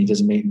bikini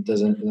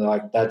doesn't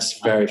like that's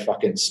very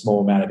fucking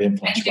small amount of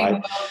influence,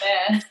 right?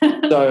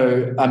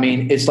 So, I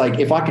mean, it's like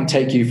if I can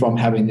take you from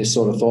having this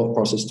sort of thought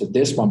process to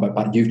this one,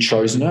 but you've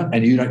chosen it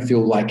and you don't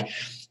feel like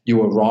you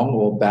were wrong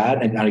or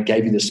bad, and I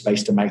gave you the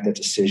space to make that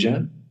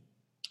decision,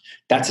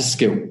 that's a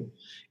skill.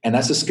 And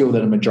that's a skill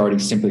that a majority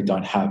simply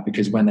don't have,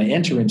 because when they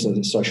enter into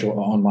the social or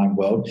online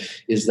world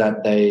is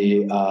that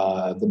they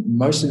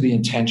most of the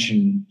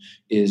intention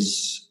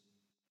is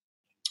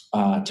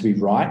to be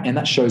right, and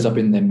that shows up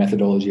in their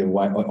methodology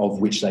of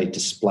which they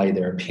display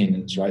their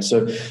opinions, right?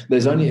 So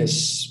there's only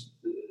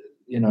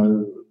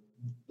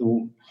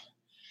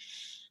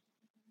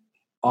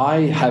I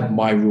have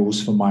my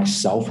rules for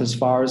myself as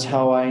far as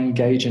how I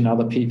engage in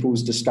other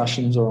people's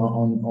discussions or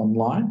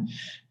online,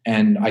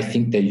 and I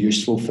think they're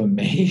useful for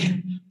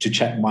me to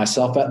check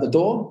myself at the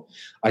door.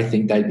 I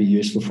think they'd be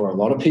useful for a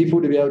lot of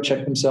people to be able to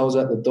check themselves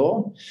at the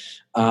door.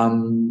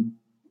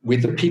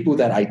 With the people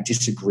that I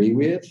disagree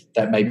with,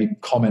 that maybe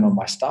comment on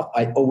my stuff,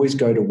 I always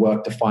go to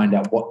work to find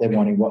out what they're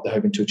wanting, what they're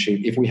hoping to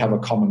achieve, if we have a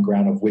common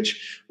ground of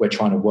which we're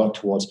trying to work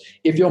towards.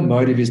 If your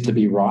motive is to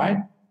be right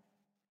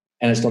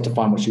and it's not to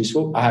find what's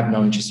useful, I have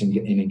no interest in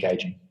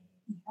engaging.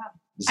 Yeah.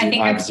 I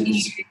think I've seen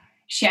you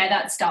share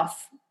that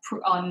stuff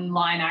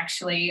online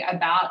actually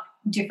about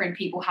different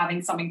people having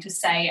something to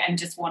say and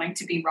just wanting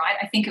to be right.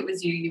 I think it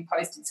was you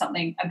posted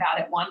something about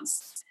it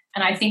once.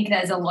 And I think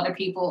there's a lot of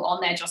people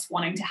on there just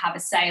wanting to have a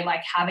say,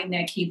 like having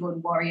their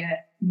keyboard warrior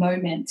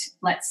moment,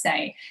 let's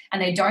say,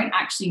 and they don't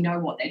actually know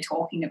what they're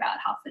talking about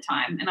half the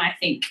time. And I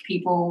think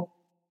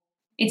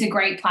it's a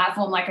great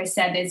platform. Like I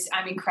said,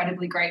 I'm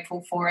incredibly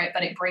grateful for it,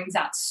 but it brings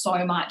out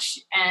so much.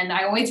 And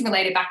I always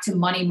relate it back to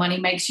money. Money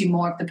makes you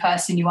more of the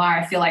person you are.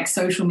 I feel like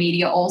social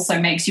media also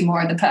makes you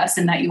more of the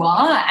person that you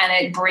are, and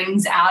it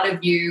brings out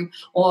of you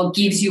or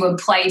gives you a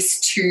place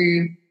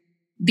to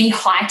be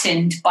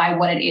heightened by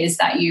what it is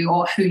that you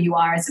or who you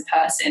are as a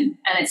person.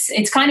 And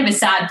it's kind of a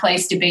sad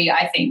place to be,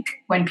 I think,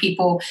 when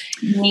people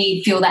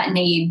feel that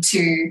need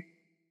to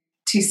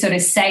sort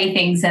of say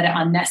things that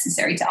are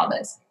unnecessary to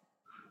others.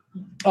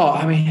 Oh,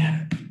 I mean,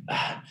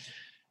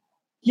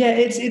 yeah,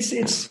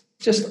 it's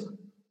just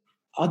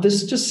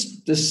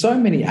there's so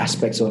many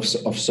aspects of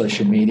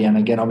social media, and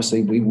again,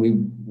 obviously, we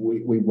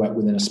work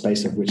within a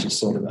space of which is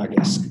sort of, I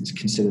guess, it's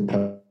considered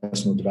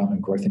personal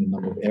development growth in a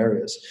number of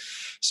areas.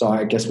 So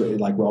I guess we're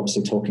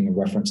obviously talking in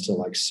reference to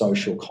like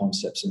social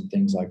concepts and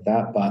things like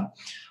that, but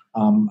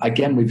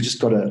again, we've just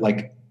got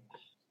to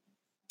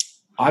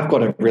I've got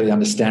to really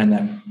understand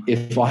that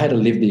if I had to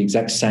live the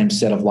exact same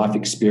set of life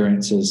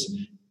experiences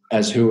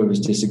as whoever is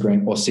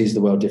disagreeing or sees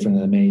the world differently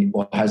than me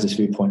or has this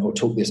viewpoint or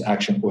took this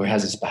action or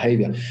has this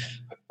behavior,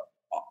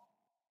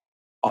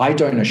 I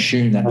don't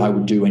assume that I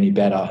would do any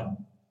better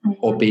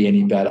or be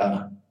any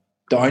better.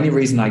 The only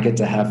reason I get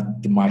to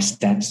have my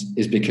stance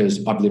is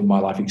because I've lived my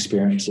life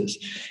experiences.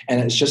 And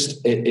it's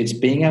just, it's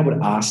being able to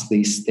ask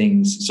these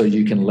things so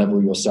you can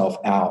level yourself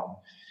out.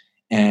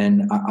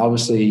 And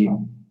obviously,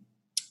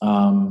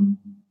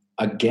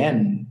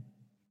 again,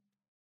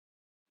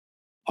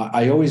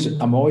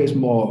 I'm always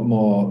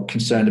more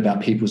concerned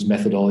about people's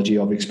methodology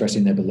of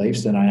expressing their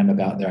beliefs than I am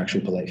about their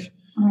actual belief.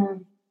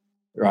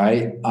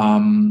 Right?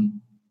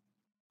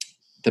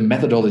 The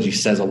methodology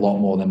says a lot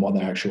more than what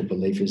their actual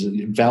belief is.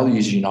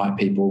 Values unite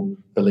people,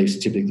 beliefs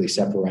typically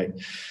separate.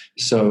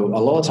 So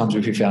a lot of times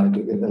we found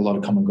a lot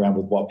of common ground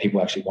with what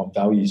people actually want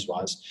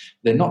values-wise.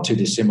 They're not too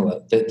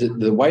dissimilar.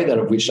 The way that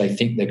of which they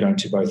think they're going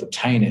to both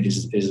obtain it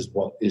is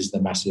what is the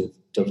massive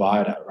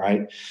divider,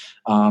 right?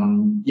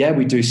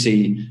 We do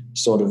see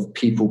sort of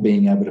people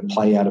being able to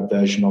play out a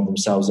version of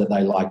themselves that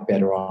they like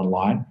better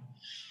online.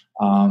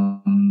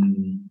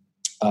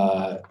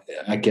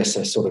 I guess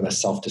a sort of a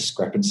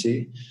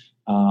self-discrepancy.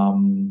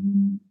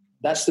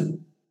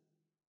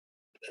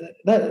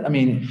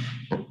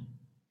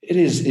 It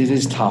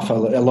is tough. A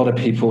lot of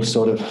people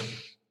sort of,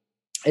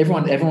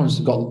 everyone's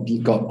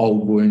got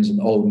old wounds and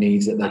old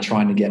needs that they're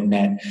trying to get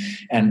met,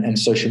 and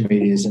social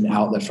media is an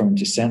outlet for them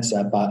to sense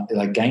that, but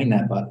gain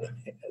that, but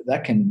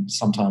that can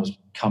sometimes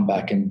come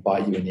back and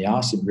bite you in the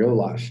ass in real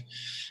life.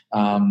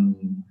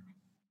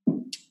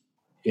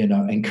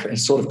 and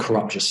sort of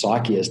corrupt your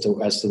psyche as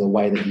to the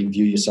way that you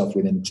view yourself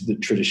within the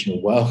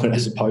traditional world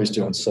as opposed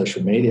to on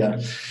social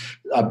media.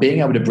 Being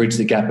able to bridge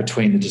the gap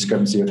between the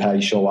discrepancy of how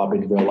you show up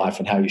in real life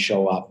and how you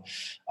show up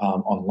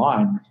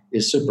online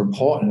is super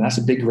important. And that's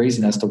a big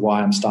reason as to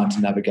why I'm starting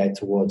to navigate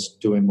towards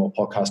doing more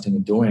podcasting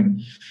and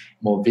doing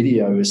more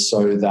video, is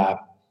so that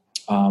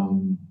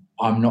I'm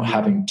not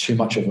having too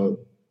much of a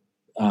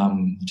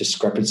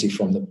discrepancy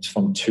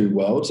from two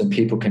worlds, and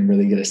people can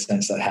really get a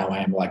sense that how I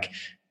am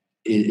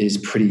is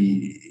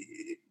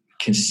pretty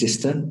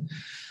consistent.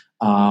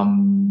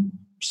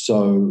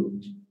 So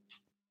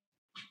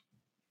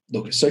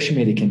look, social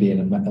media can be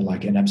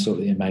an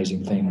absolutely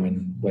amazing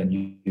thing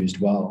when used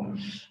well.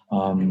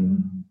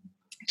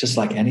 Just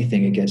like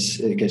anything, it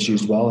gets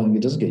used well and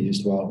it doesn't get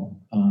used well.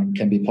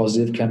 Can be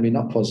positive, can be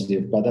not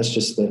positive, but that's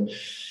just I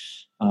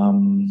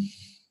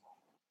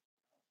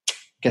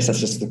guess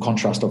that's just the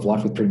contrast of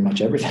life with pretty much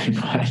everything,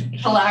 right?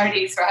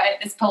 Polarities, right?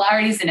 There's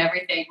polarities in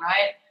everything,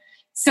 right?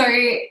 So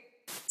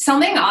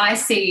something I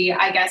see,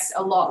 I guess,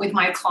 a lot with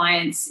my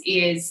clients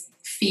is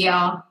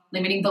fear,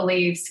 limiting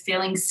beliefs,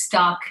 feeling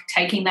stuck,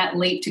 taking that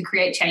leap to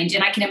create change.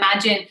 And I can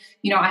imagine,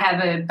 I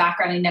have a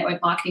background in network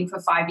marketing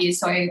for 5 years,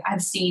 so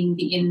I've seen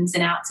the ins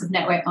and outs of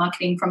network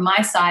marketing from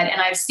my side,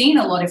 and I've seen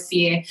a lot of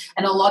fear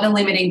and a lot of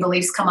limiting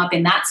beliefs come up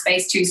in that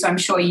space too, so I'm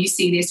sure you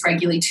see this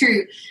regularly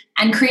too.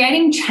 And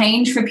creating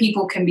change for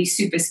people can be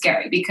super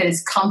scary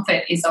because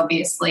comfort is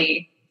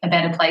obviously a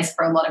better place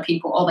for a lot of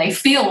people, or they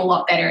feel a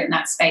lot better in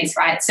that space,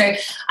 right? So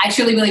I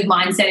truly believe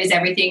mindset is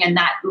everything, and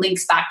that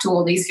links back to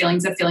all these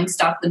feelings of feeling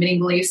stuck, limiting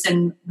beliefs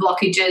and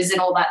blockages and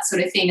all that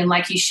sort of thing. And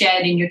like you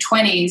shared in your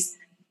 20s,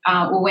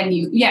 or when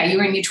you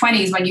were in your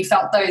 20s when you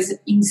felt those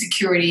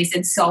insecurities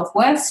and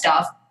self-worth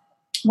stuff,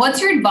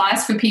 what's your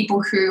advice for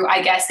people who,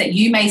 I guess, that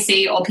you may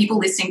see, or people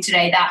listening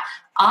today that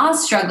are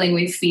struggling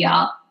with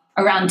fear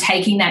around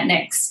taking that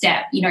next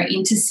step,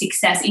 into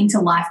success, into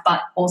life,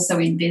 but also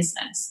in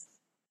business?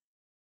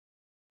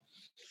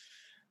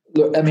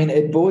 Look, I mean,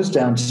 it boils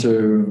down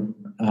to,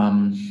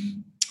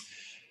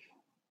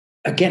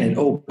 again, it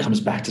all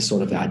comes back to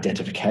sort of the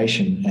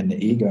identification and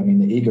the ego. I mean,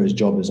 the ego's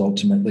job is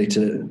ultimately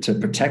to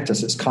protect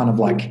us. It's kind of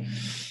like,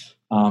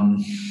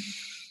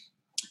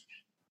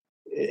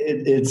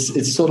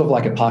 it's sort of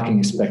like a parking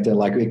inspector.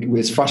 Like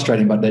it's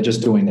frustrating, but they're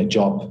just doing their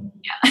job.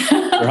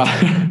 Yeah.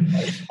 Right.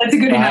 That's a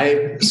good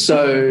right.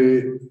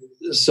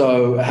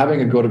 So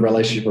having a good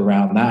relationship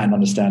around that and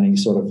understanding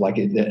sort of like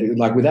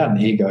without an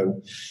ego,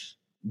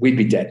 we'd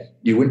be dead.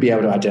 You wouldn't be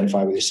able to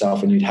identify with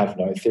yourself, and you'd have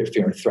no fear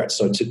and threat.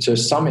 So to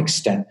some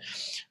extent,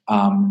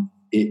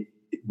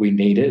 we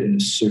need it, and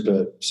it's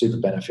super, super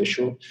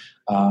beneficial.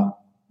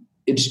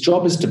 Its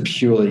job is to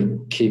purely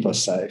keep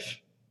us safe.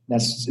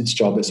 That's its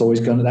job. That's always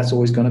going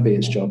to be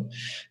its job.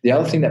 The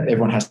other thing that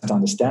everyone has to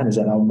understand is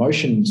that our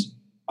emotions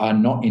are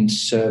not in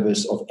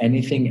service of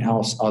anything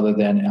else other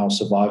than our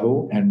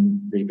survival and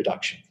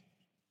reproduction.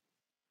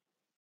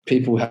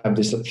 People have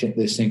this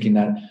thinking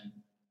that,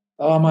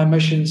 my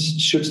emotions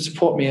should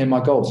support me in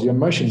my goals. Your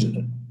emotions,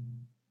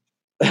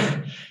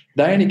 they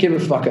only give a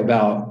fuck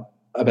about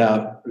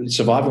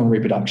survival and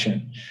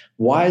reproduction.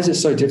 Why is it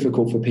so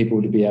difficult for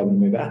people to be able to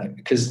move out of it?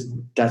 Because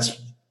that's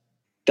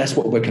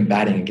what we're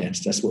combating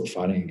against. That's what we're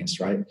fighting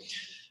against, right?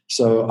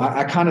 So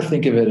I kind of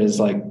think of it as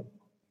like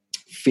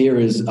fear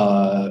is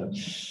a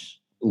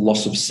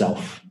loss of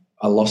self,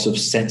 a loss of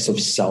sense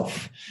of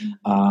self.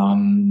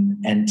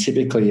 And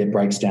typically it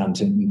breaks down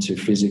into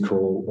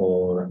physical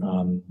or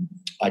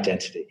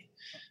identity.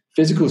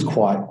 Physical is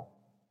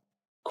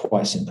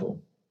quite simple.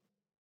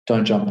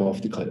 Don't jump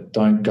off the cliff.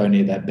 Don't go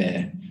near that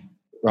bear,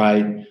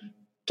 right?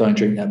 Don't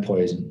drink that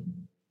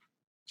poison.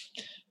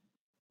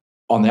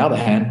 On the other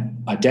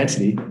hand,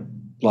 identity,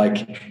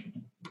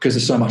 because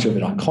there's so much of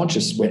it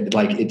unconscious,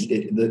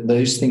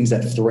 those things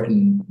that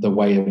threaten the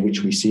way in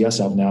which we see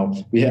ourselves now,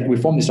 we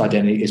form this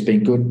identity. It's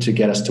been good to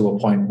get us to a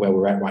point where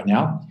we're at right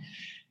now.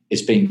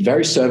 It's been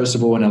very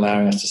serviceable in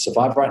allowing us to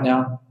survive right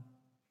now.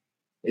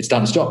 It's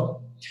done its job.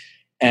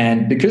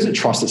 And because it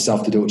trusts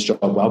itself to do its job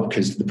well,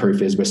 because the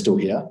proof is we're still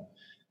here,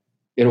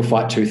 it'll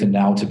fight tooth and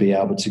nail to be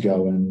able to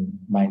go and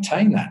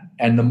maintain that.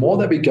 And the more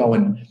that we go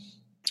and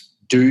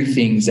do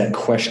things that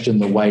question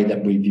the way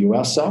that we view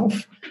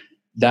ourselves,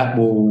 that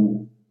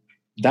will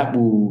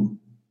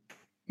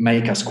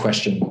make us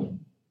question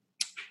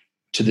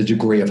to the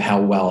degree of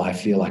how well I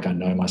feel like I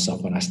know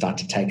myself when I start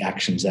to take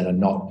actions that are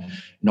not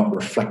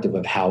reflective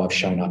of how I've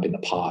shown up in the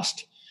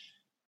past,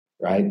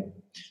 right?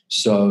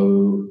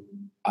 So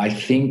I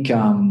think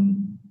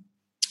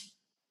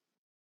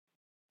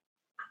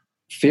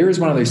fear is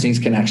one of those things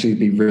can actually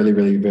be really,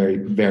 really, very,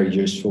 very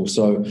useful.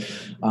 So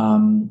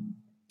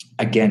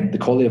again, the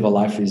quality of our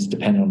life is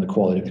dependent on the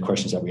quality of the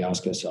questions that we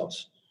ask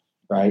ourselves,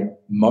 right?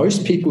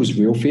 Most people's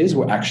real fears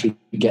will actually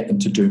get them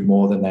to do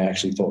more than they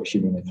actually thought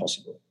humanly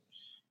possible.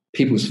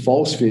 People's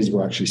false fears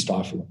will actually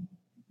stifle them.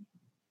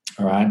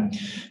 All right.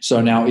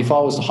 So now if I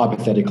was to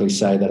hypothetically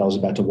say that I was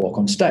about to walk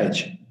on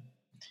stage,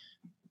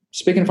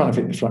 speaking in front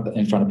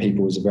of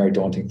people is a very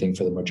daunting thing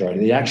for the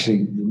majority. They're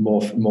actually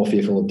more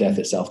fearful of death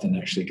itself than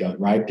actually go,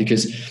 right?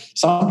 Because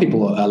some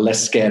people are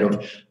less scared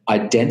of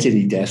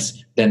identity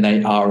deaths than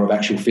they are of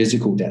actual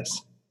physical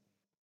deaths.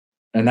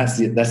 And that's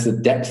the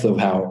depth of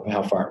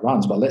how far it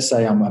runs. But let's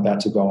say I'm about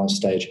to go on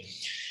stage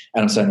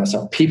and I'm saying to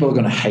myself, people are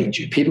going to hate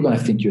you. People are going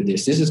to think you're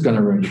this. This is going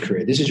to ruin your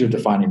career. This is your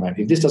defining moment.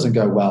 If this doesn't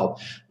go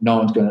well, no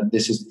one's going to,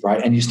 this is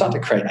right. And you start to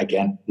create,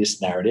 again, this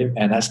narrative,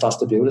 and that starts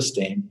to build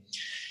esteem.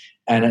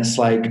 And it's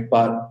like,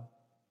 but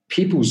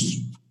people's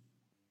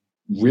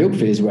real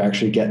fears will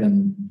actually get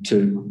them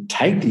to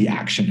take the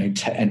action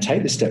and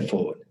take the step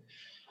forward.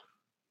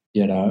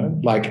 You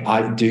know, like,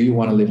 do you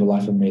want to live a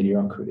life of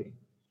mediocrity?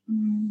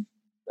 Mm.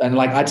 And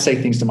like, I'd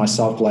say things to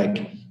myself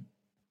like,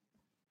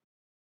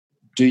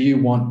 do you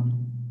want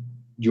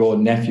your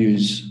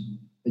nephews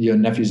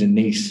and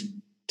niece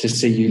to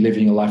see you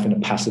living your life in a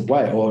passive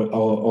way,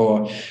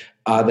 or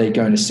are they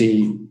going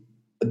to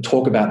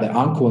talk about their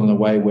uncle in a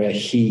way where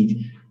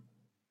he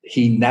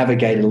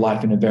navigated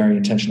life in a very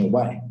intentional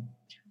way?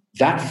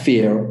 That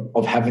fear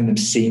of having them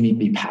see me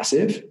be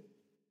passive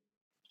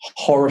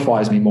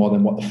horrifies me more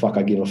than what the fuck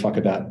I give a fuck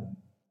about.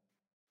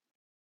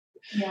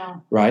 Yeah.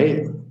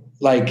 Right?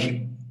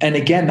 Like, and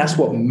again, that's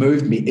what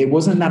moved me. It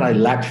wasn't that I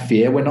lacked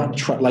fear. We're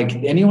not like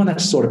anyone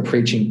that's sort of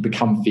preaching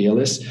become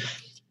fearless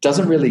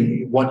doesn't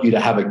really want you to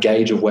have a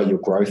gauge of where your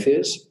growth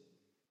is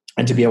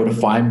and to be able to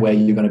find where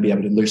you're going to be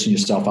able to loosen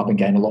yourself up and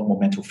gain a lot more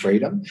mental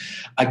freedom.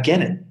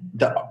 Again,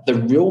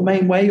 the real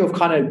main way of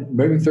kind of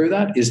moving through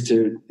that is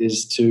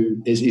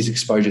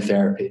exposure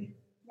therapy.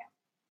 Yeah.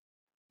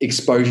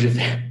 Exposure,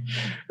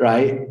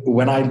 right?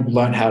 When I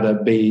learned how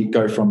to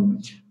go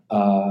from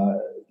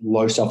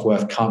low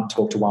self-worth, can't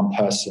talk to one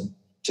person,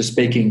 to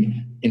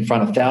speaking in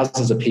front of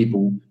thousands of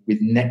people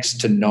with next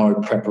to no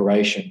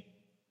preparation,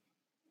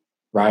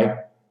 right?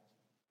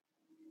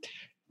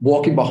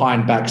 Walking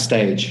behind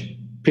backstage,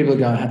 people are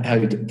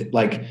going,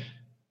 like,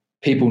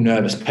 people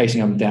nervous,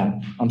 pacing up and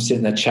down. I'm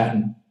sitting there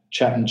chatting,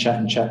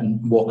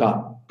 walk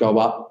up, go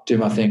up, do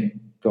my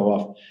thing, go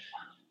off.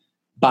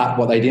 But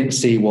what they didn't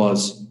see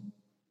was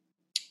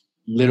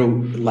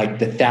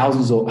the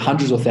thousands or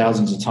hundreds or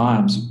thousands of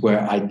times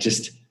where I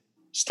just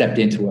stepped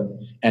into it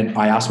and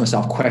I asked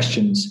myself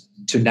questions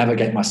to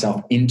navigate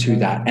myself into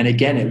that. And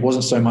again, it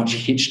wasn't so much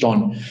hitched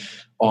on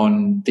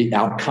the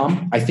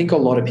outcome. I think a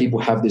lot of people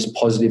have this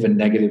positive and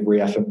negative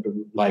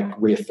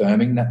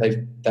reaffirming that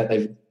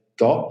they've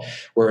got,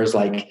 whereas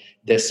like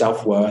their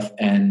self-worth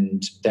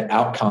and the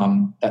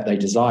outcome that they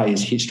desire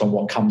is hitched on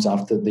what comes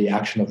after the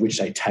action of which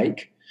they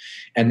take.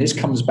 And this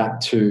comes back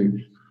to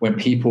when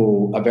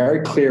people are very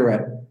clear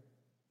at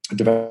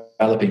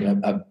developing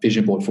a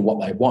vision board for what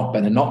they want,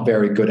 but they're not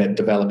very good at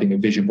developing a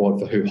vision board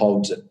for who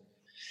holds it.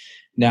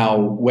 Now,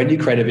 when you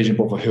create a vision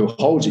board for who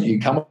holds it, you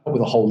come up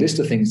with a whole list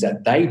of things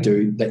that they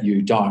do that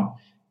you don't,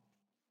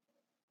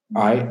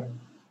 right?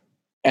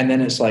 And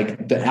then it's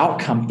like the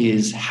outcome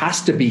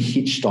has to be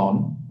hitched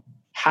on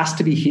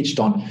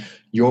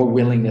your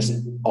willingness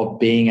of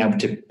being able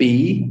to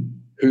be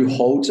who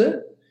holds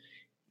it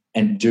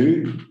and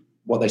do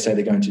what they say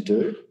they're going to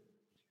do,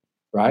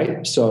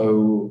 right?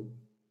 So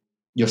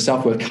your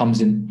self-worth comes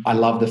in. I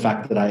love the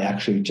fact that I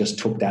actually just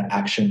took that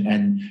action,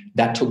 and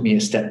that took me a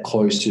step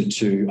closer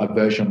to a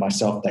version of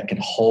myself that can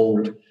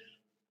hold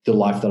the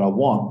life that I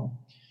want.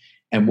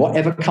 And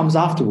whatever comes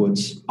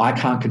afterwards, I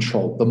can't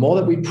control. The more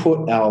that we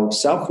put our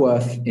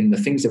self-worth in the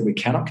things that we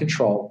cannot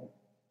control,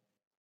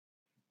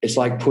 it's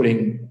like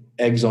putting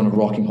eggs on a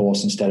rocking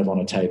horse instead of on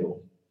a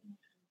table,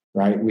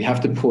 right? We have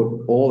to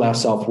put all our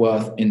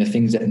self-worth in the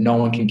things that no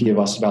one can give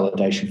us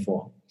validation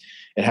for.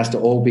 It has to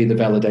all be the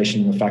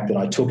validation of the fact that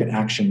I took an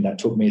action that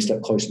took me a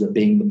step closer to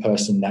being the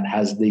person that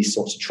has these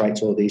sorts of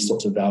traits or these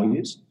sorts of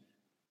values.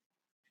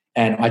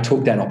 And I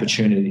took that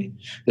opportunity.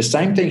 The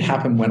same thing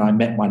happened when I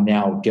met my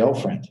now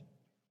girlfriend.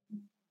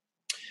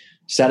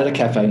 Sat at a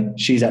cafe,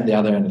 she's at the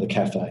other end of the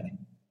cafe.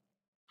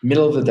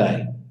 Middle of the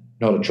day,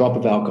 not a drop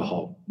of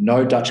alcohol,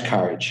 no Dutch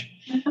courage.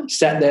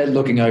 Sat there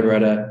looking over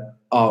at her.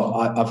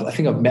 Oh, I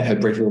think I've met her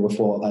briefly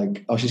before.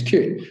 Like, oh, she's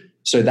cute.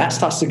 So that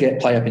starts to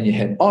play up in your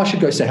head. Oh, I should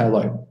go say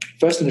hello.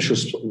 First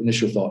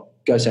initial thought,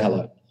 go say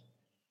hello.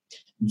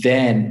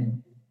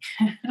 Then,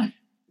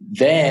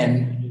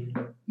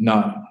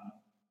 no.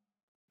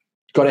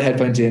 Got her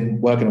headphones in,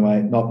 working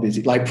away, not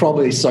busy. Like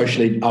probably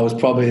socially, I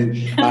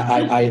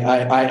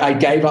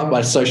gave up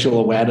my social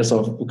awareness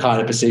of kind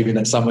of perceiving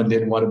that someone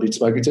didn't want to be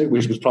spoken to,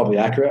 which was probably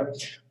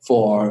accurate,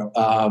 for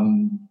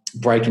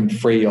breaking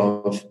free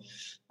of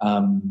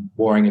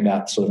worrying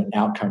about sort of an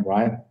outcome,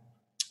 right?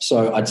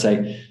 So I'd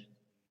say,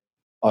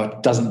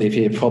 doesn't live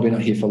here, probably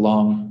not here for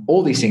long.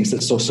 All these things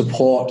that sort of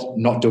support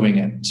not doing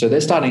it. So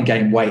they're starting to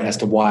gain weight as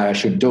to why I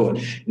shouldn't do it.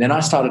 And then I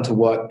started to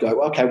go,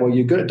 okay, well,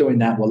 you're good at doing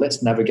that. Well,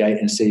 let's navigate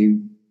and see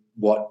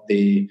what's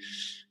really,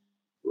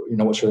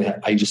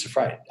 are you just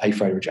afraid? Are you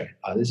afraid of rejection?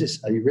 Are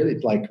you really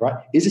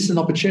right? Is this an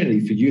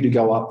opportunity for you to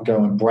go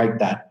and break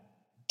that?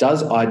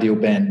 Does Ideal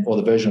Ben, or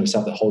the version of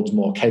yourself that holds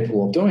more,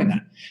 capable of doing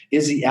that?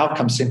 Is the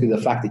outcome simply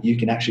the fact that you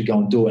can actually go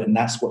and do it, and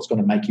that's what's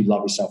going to make you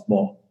love yourself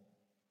more?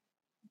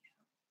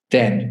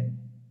 Then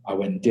I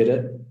went and did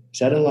it,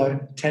 said hello,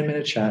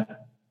 10-minute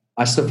chat.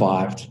 I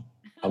survived.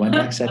 I went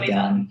back, sat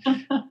down.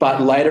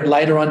 But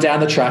later on down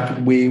the track,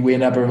 we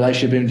ended up in a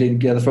relationship and been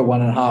together for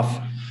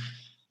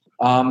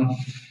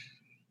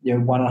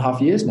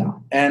 1.5 years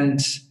now. And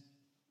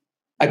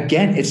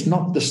again, it's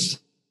not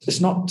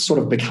sort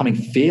of becoming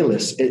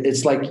fearless.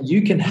 It's like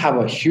you can have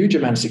a huge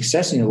amount of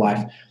success in your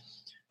life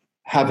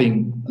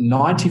having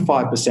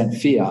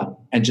 95% fear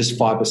and just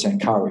 5%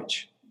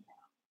 courage.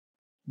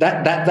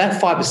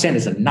 That 5%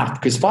 is enough,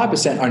 because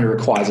 5% only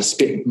requires a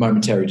split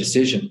momentary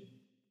decision.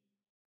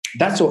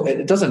 That's all.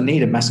 It doesn't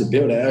need a massive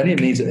build. It only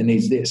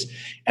needs this.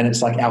 And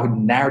it's like our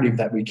narrative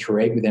that we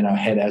create within our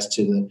head as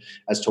to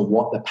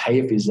what the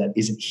payoff is that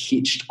isn't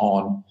hitched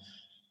on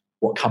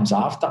what comes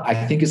after, I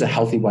think is a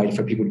healthy way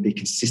for people to be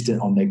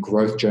consistent on their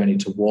growth journey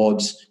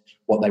towards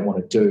what they want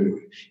to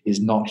do, is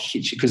not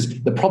hitch.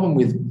 Because the problem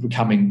with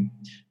becoming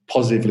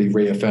positively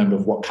reaffirmed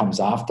of what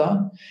comes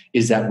after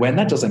is that when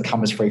that doesn't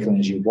come as frequently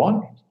as you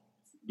want,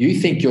 you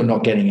think you're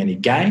not getting any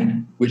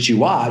gain, which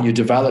you are. You're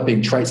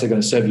developing traits that are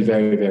going to serve you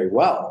very, very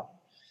well.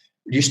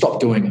 You stop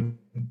doing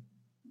it.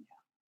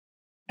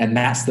 And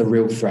that's the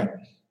real threat.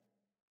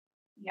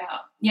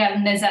 Yeah,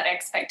 and there's that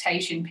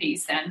expectation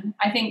piece then.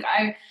 I think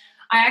I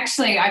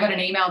got an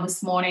email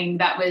this morning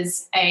that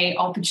was a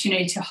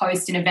opportunity to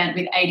host an event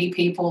with 80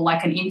 people,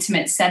 like an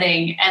intimate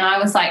setting. And I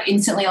was like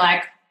instantly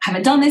like,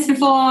 haven't done this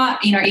before.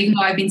 Even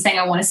though I've been saying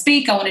I want to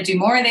speak, I want to do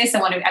more of this.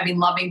 I've been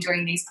loving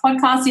doing these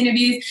podcast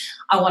interviews.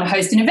 I want to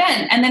host an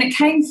event. And then it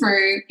came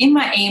through in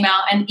my email,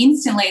 and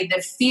instantly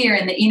the fear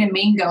and the inner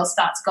mean girl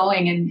starts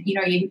going, and,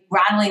 you're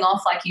rattling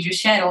off, like you just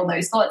shared, all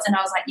those thoughts. And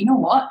I was like, you know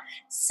what?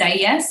 Say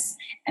yes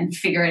and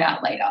figure it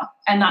out later.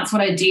 And that's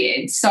what I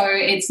did. So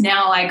it's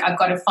now like I've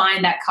got to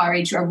find that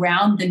courage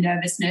around the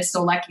nervousness,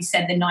 or like you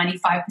said, the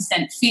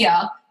 95%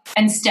 fear,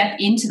 and step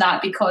into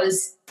that,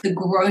 because the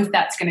growth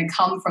that's going to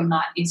come from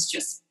that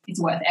is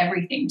worth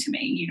everything to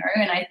me,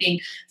 And I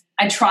think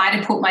I try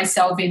to put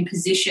myself in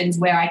positions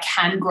where I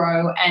can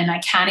grow and I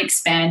can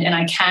expand and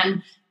I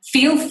can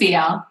feel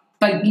fear,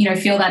 but,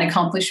 feel that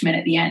accomplishment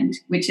at the end,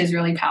 which is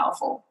really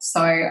powerful.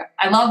 So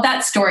I love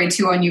that story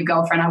too on your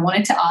girlfriend. I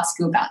wanted to ask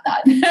you about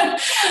that.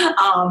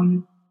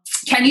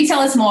 Can you tell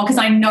us more? Because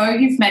I know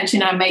you've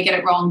mentioned, I may get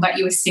it wrong, but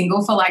you were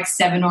single for like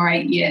 7 or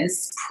 8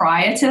 years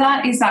prior to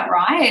that. Is that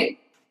right?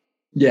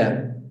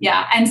 Yeah.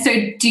 Yeah. And so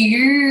do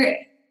you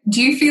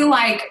feel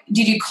like,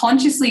 did you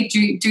consciously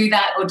do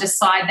that or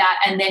decide that,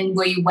 and then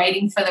were you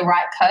waiting for the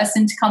right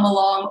person to come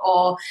along,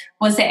 or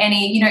was there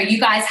any, you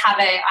guys have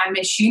I'm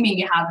assuming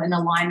you have an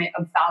alignment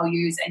of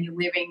values and you're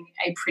living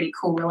a pretty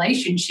cool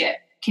relationship.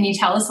 Can you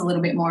tell us a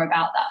little bit more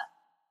about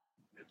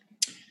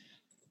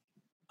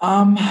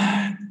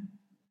that?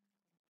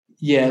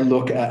 Yeah,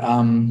 look,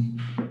 I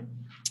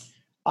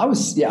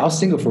was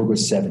single for a good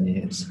 7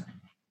 years.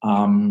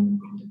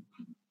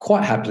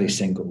 Quite happily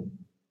single.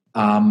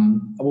 I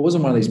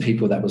wasn't one of these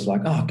people that was like,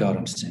 oh God,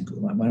 I'm single.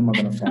 Like, when am I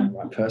going to find the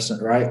right person,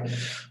 right?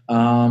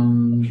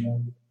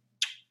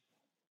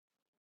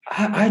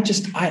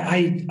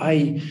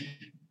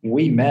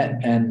 We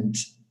met, and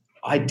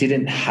I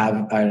didn't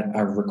have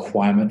a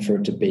requirement for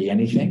it to be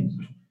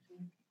anything.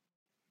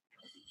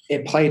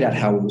 It played out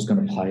how it was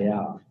going to play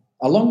out.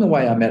 Along the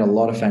way, I met a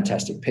lot of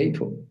fantastic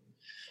people,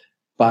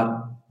 but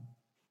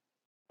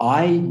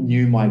I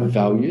knew my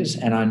values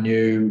and I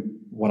knew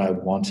what I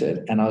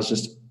wanted, and I was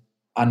just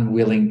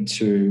unwilling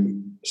to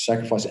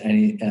sacrifice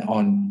any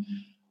on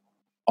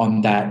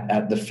that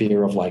at the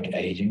fear of like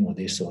aging or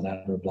this or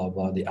that or blah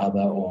blah the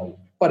other or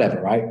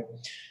whatever, right?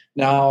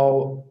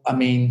 Now, I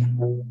mean,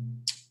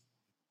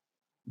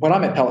 when I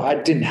met Pelle, I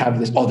didn't have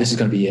this, oh, this is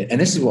going to be it. And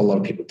this is what a lot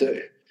of people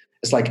do.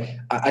 It's like,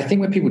 I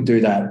think when people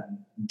do that,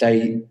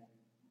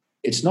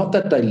 it's not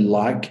that they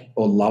like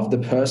or love the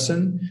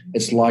person,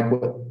 it's like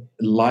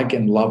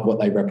and love what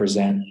they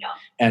represent. Yeah.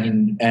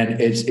 And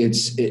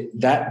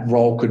that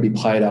role could be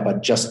played up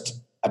at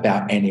just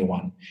about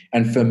anyone.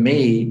 And for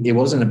me, it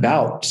wasn't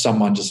about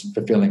someone just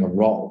fulfilling a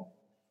role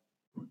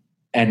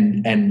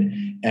and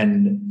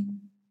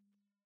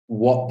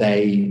what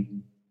I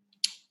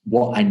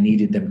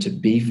needed them to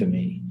be for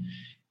me.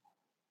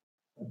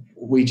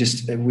 We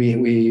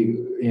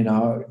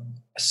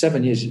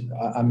 7 years,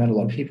 I met a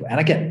lot of people, and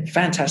I get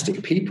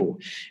fantastic people,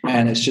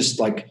 and it's just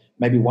like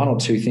maybe one or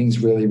two things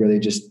really, really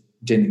just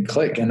didn't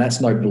click, and that's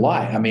no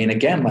blight. I mean,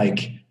 again,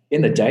 like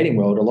in the dating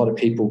world, a lot of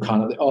people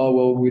kind of, oh,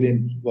 well, we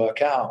didn't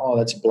work out. Oh,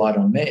 that's a blight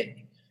on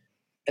me.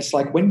 It's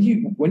like when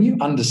you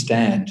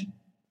understand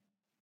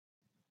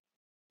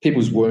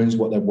people's wounds,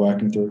 what they're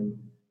working through,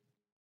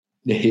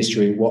 their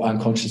history, what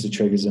unconsciously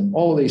triggers them,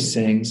 all these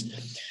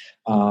things,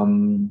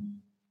 and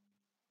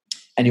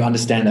you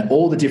understand that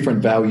all the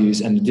different values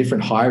and the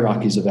different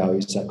hierarchies of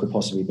values that could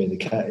possibly be the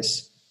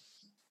case.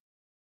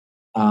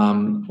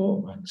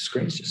 Oh, my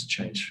screen's just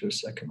changed for a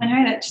second. I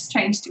know, that just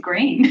changed to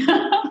green.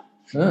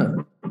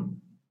 Hopefully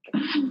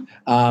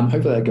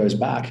that goes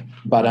back.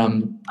 But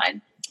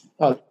Fine.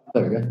 Oh,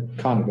 there we go.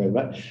 Kind of go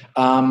back.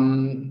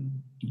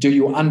 Do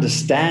you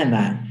understand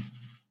that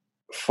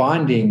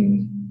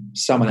finding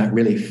someone that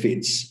really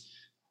fits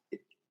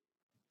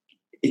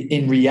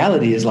in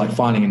reality is like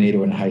finding a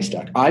needle in a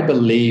haystack. I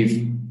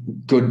believe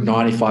good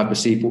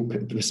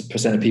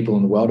 95% of people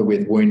in the world are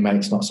with wound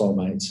mates, not soul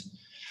mates.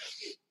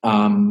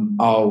 I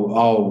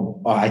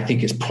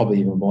think it's probably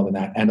even more than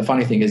that. And the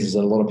funny thing is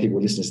a lot of people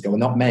listening go, well,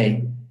 not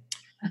me.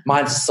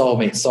 Mine's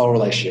soulmate, soul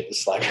relationship.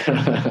 It's like,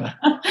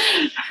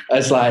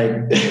 it's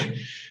like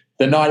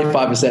the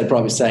 95%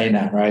 probably saying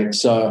that, right?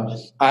 So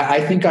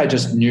I think I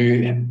just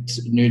knew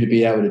to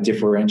be able to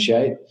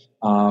differentiate.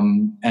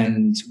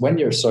 And when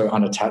you're so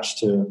unattached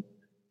to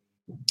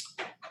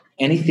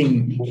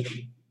anything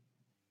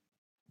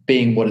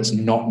being what it's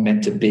not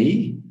meant to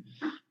be,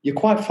 you're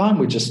quite fine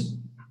with just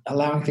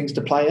allowing things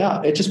to play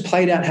out. It just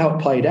played out how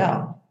it played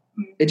out.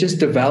 It just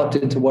developed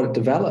into what it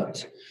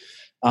developed.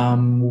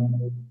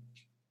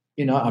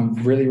 You know, I'm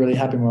really, really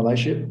happy in my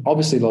relationship.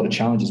 Obviously, a lot of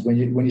challenges. When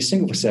you're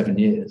single for 7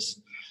 years,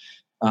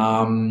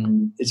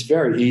 it's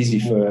very easy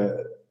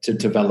to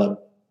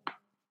develop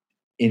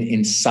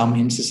in some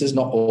instances,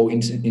 not all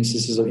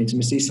instances of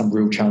intimacy, some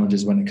real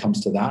challenges when it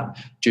comes to that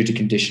due to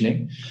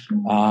conditioning.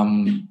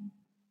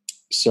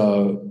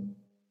 So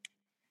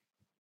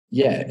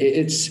yeah,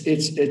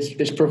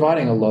 it's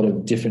providing a lot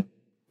of different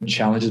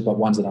challenges, but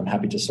ones that I'm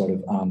happy to sort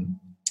of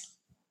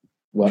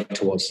work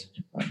towards.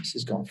 This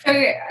is gone.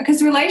 So,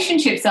 because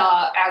relationships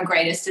are our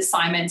greatest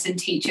assignments and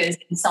teachers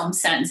in some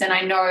sense, and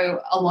I know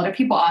a lot of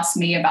people ask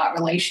me about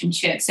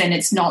relationships, and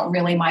it's not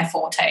really my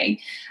forte.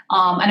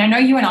 And I know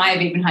you and I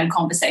have even had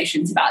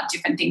conversations about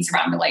different things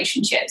around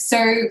relationships.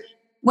 So,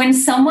 when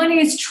someone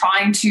is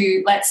trying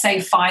to, let's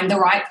say, find the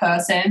right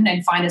person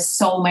and find a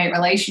soulmate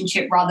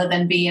relationship rather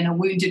than be in a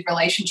wounded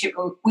relationship,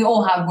 we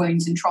all have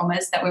wounds and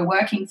traumas that we're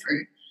working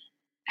through.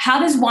 How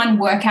does one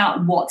work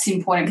out what's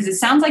important? Because it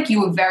sounds like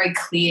you were very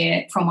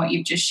clear from what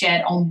you've just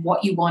shared on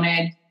what you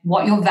wanted,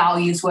 what your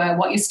values were,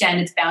 what your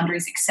standards,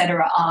 boundaries,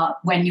 etc. are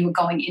when you were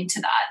going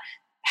into that.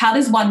 How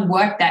does one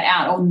work that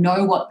out or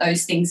know what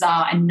those things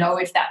are and know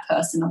if that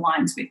person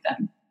aligns with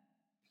them?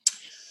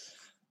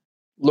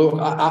 Look,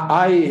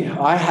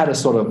 I had a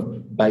sort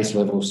of base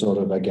level sort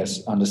of, I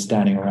guess,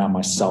 understanding around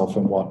myself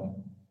and what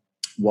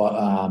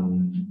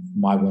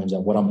my wounds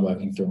are, what I'm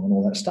working through and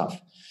all that stuff,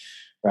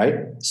 right?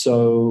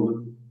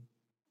 So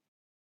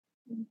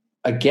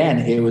again,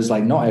 it was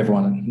like not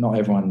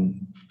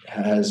everyone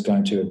has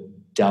going to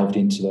delved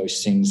into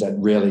those things that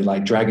really,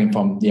 like, dragging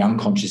from the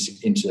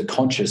unconscious into the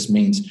conscious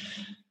means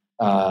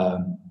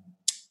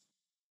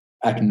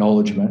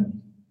acknowledgement,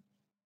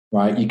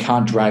 right? You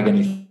can't drag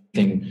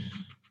anything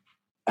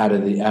out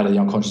of the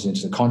unconscious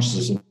into the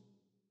conscious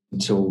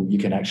until you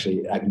can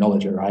actually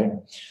acknowledge it, right?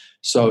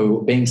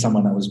 So being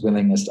someone that was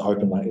willingness to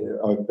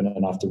open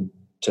enough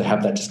to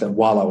have that discussion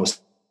while I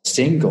was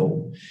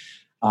single,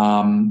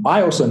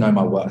 I also know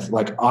my worth.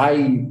 Like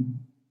I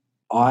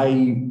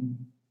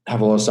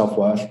have a lot of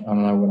self-worth. I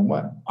don't know what I'm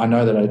worth. I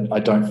know that I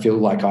don't feel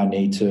like I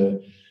need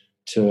to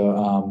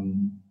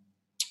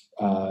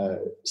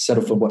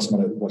settle for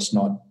what's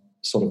not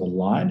sort of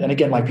aligned. And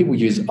again, like people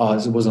use, it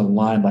wasn't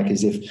aligned, like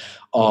as if,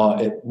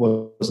 it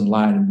wasn't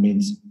aligned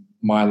means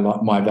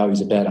my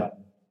values are better.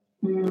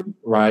 Mm.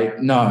 Right?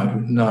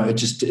 No, it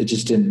just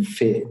didn't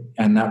fit.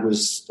 And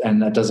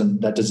that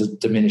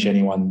doesn't diminish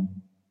anyone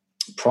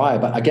prior.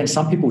 But again,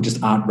 some people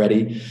just aren't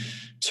ready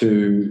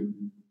to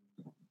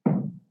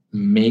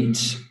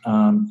meet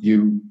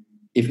you.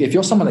 If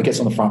you're someone that gets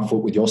on the front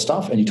foot with your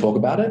stuff and you talk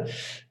about it,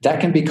 that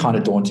can be kind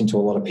of daunting to a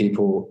lot of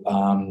people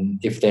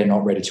if they're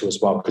not ready to as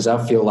well, because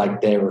they'll feel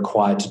like they're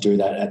required to do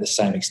that at the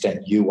same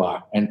extent you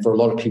are. And for a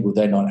lot of people,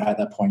 they're not at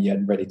that point yet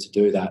ready to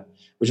do that,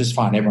 which is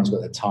fine. Everyone's got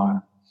their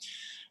time,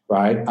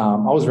 right? I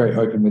was very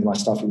open with my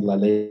stuff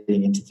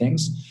leading into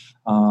things.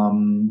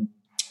 And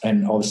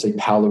obviously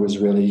Paola was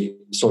really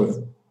sort of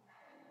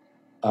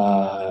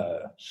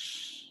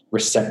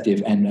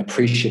receptive and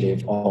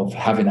appreciative of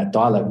having that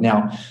dialogue.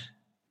 Now,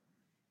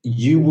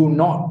 you will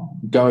not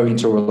go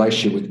into a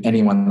relationship with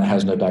anyone that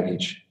has no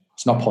baggage.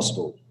 It's not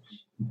possible.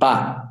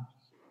 But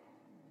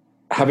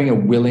having a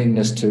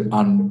willingness to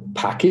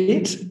unpack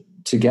it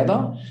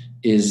together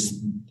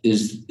is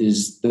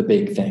the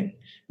big thing.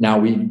 Now,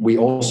 we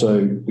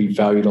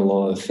valued a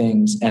lot of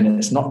things, and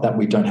it's not that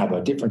we don't have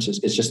our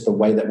differences. It's just the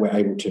way that we're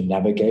able to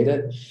navigate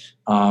it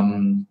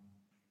and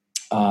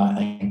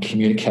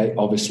communicate,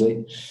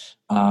 obviously,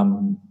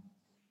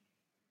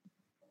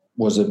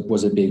 was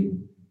a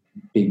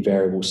big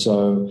variable.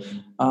 So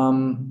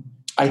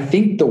I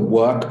think the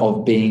work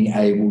of being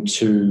able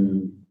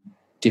to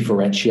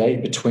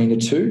differentiate between the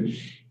two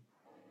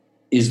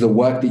is the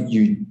work that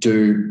you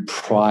do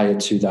prior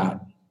to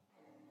that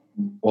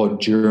or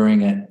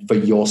during it for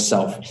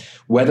yourself.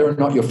 Whether or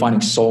not you're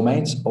finding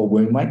soulmates or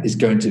woundmate is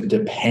going to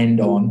depend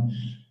on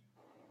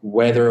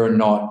whether or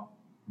not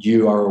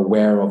you are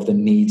aware of the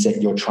needs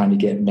that you're trying to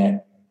get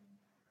met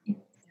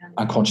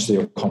unconsciously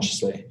or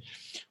consciously.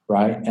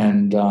 Right,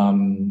 and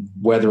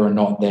whether or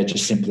not they're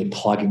just simply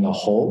plugging a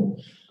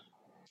hole,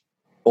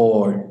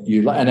 or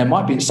and there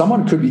might be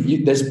someone could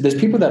be. There's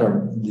people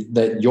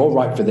that you're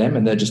right for them,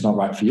 and they're just not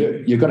right for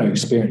you. You're going to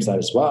experience that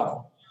as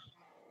well,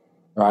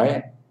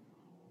 right?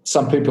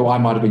 some people I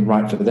might have been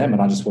right for them,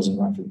 and I just wasn't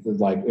right for,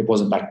 like, it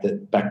wasn't back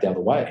the other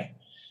way.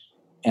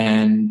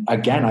 And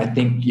again, I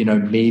think, you know,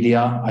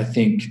 media, I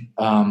think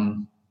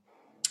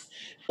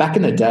back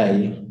in the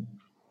day,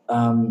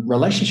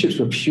 relationships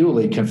were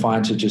purely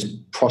confined to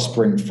just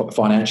prospering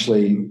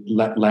financially,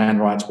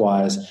 land rights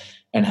wise,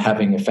 and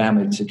having a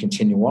family to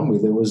continue on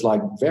with. It was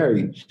like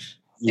very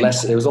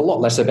less. It was a lot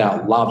less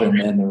about love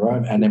and the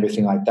romance and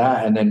everything like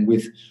that. And then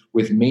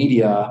with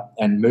media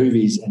and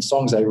movies and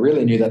songs, they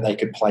really knew that they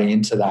could play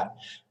into that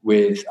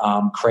with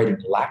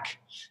creating lack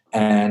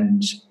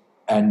and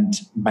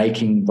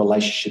making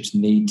relationships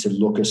need to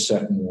look a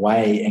certain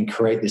way and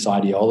create this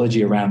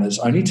ideology around it. It's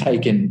only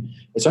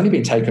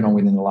been taken on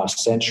within the last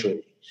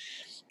century.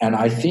 And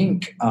I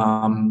think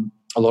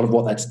a lot of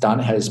what that's done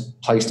has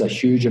placed a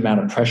huge amount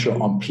of pressure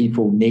on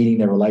people needing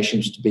their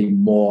relationships to be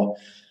more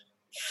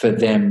for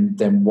them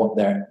than what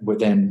they're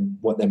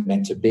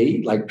meant to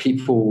be. Like,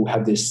 people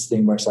have this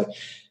thing where it's like,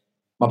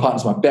 my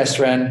partner's my best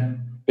friend,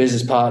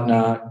 business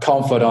partner,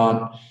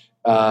 confidant,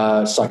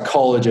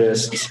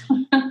 psychologist,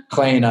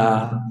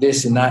 cleaner,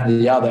 this and that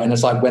and the other. And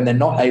it's like, when they're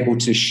not able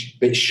to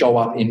show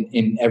up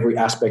in every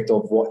aspect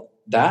of what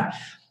that,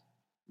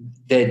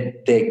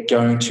 they're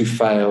going to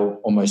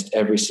fail almost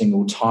every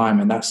single time.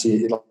 And that's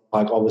it.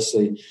 Like,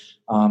 obviously,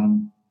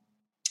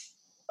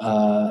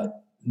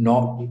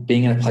 not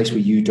being in a place where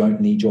you don't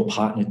need your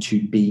partner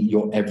to be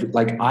your every.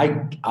 Like,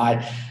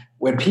 I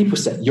when people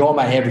say, you're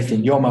my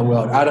everything, you're my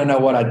world, I don't know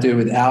what I'd do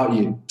without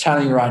you, I'm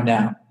telling you right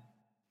now,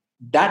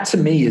 that to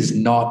me is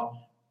not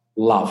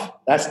love.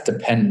 That's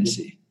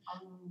dependency.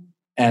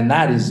 And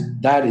that's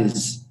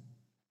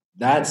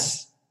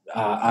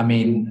I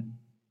mean,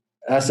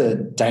 that's a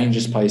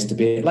dangerous place to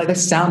be. Like, that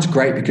sounds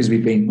great because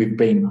we've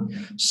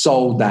been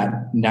sold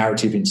that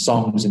narrative in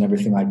songs and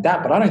everything like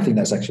that, but I don't think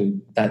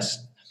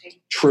that's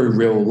true,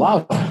 real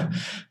love.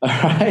 All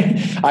right.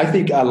 I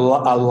think a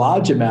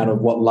large amount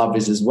of what love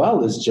is as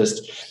well is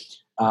just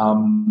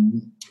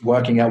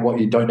working out what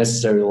you don't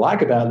necessarily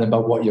like about them,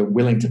 but what you're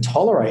willing to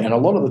tolerate. And a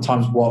lot of the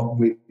times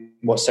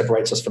what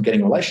separates us from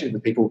getting a relationship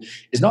with people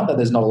is not that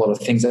there's not a lot of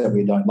things that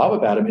we don't love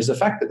about them, is the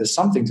fact that there's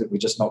some things that we're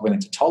just not willing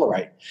to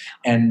tolerate.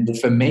 And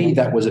for me,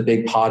 that was a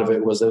big part of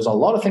it. Was there was a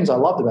lot of things I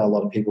loved about a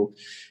lot of people,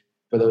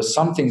 but there were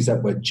some things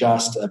that were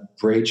just a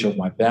breach of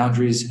my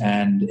boundaries,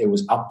 and it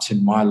was up to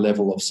my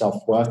level of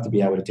self-worth to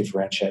be able to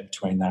differentiate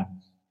between that.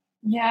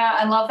 Yeah,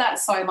 I love that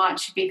so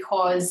much,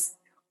 because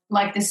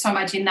like, there's so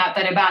much in that,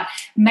 but about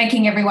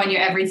making everyone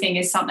your everything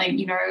is something,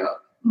 you know,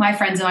 my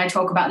friends and I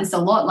talk about this a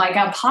lot. Like,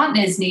 our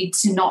partners need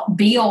to not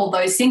be all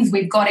those things.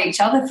 We've got each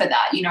other for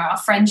that. You know, our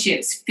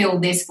friendships fill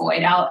this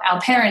void. Our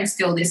parents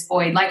fill this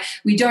void. Like,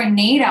 we don't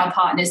need our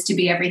partners to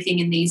be everything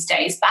in these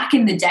days. Back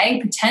in the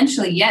day,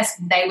 potentially, yes,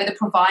 they were the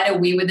provider,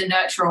 we were the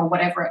nurturer, or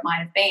whatever it might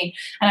have been.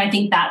 And I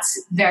think that's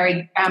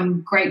very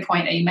great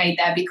point that you made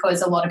there,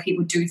 because a lot of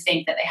people do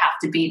think that they have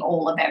to be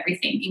all of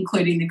everything,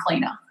 including the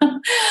cleaner.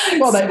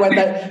 Well,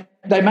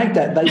 they make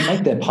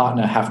their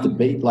partner have to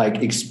be,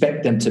 like,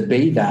 expect them to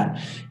be that.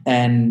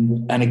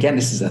 And again,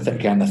 this is the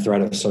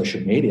threat of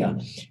social media,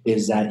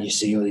 is that you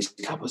see all these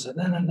couples and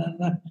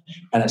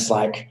and it's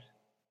like,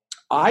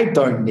 I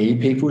don't need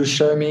people to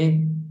show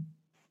me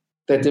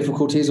their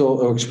difficulties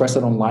or express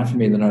it online for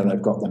me to know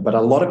they've got them. But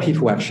a lot of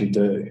people actually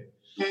do,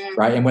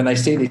 right? And when they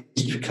see these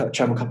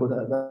travel couples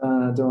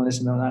doing this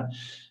and doing that,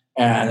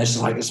 and it's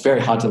just like, it's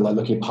very hard to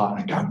look at your partner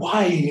and go,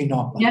 why are you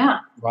not? Like, yeah.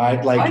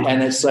 Right. Like,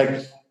 and it's like,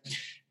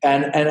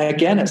 and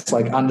again, it's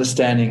like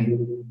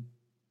understanding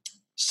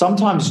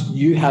sometimes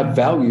you have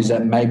values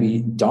that maybe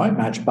don't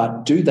match,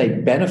 but do they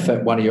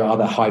benefit one of your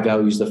other high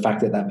values, the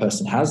fact that that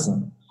person has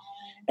them?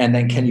 And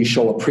then can you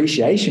show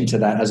appreciation to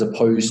that as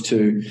opposed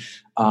to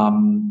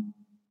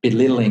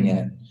belittling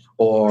it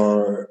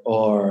or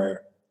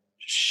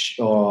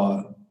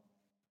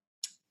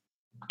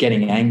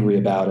getting angry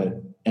about it,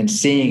 and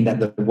seeing that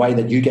the way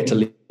that you get to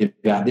live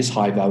out this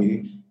high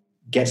value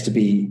gets to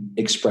be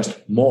expressed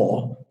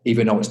more,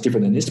 even though it's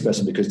different than this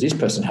person, because this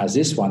person has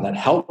this one that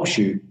helps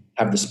you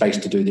have the space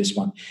to do this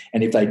one.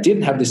 And if they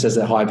didn't have this as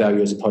a high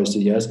value as opposed to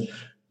yours,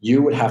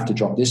 you would have to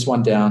drop this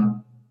one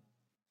down,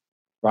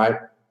 right?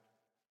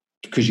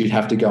 Because you'd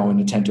have to go and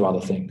attend to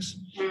other things.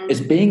 It's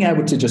being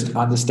able to just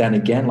understand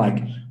again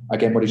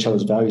what each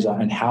other's values are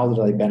and how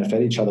do they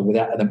benefit each other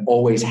without them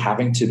always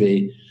having to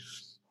be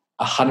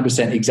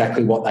 100%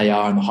 exactly what they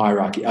are in the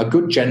hierarchy. A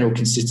good general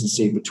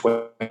consistency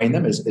between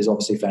them is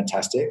obviously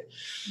fantastic.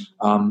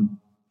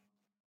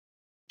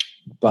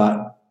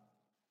 But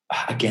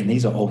again,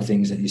 these are all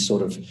things that you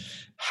sort of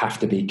have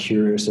to be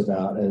curious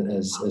about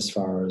as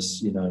far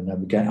as, you know,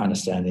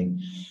 understanding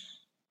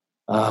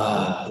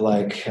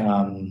your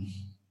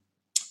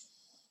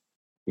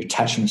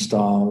attachment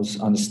styles,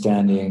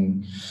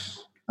 understanding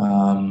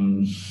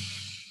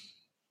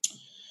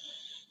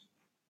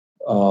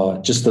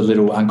just the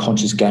little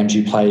unconscious games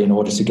you play in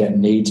order to get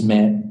needs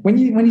met. When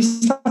you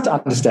start to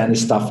understand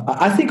this stuff,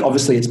 I think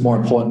obviously it's more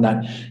important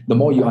that the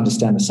more you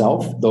understand the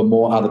self, the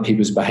more other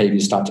people's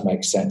behaviors start to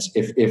make sense.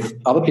 If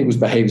other people's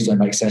behaviors don't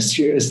make sense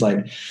to you, it's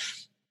like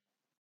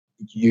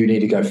you need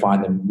to go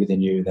find them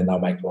within you, then they'll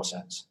make more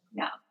sense.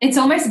 Yeah. It's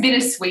almost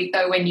bittersweet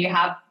though when you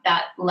have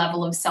that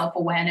level of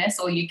self-awareness,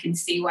 or you can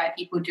see why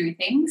people do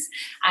things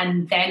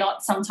and they're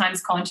not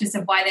sometimes conscious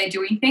of why they're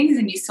doing things,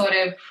 and you sort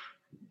of,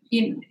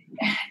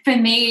 for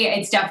me,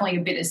 it's definitely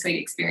a bittersweet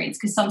experience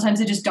because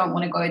sometimes I just don't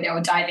want to go there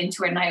or dive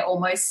into it, and I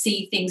almost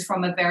see things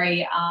from a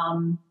very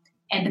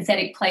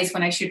empathetic place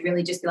when I should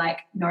really just be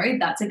like, no,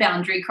 that's a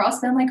boundary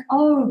crossed. And I'm like,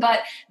 oh, but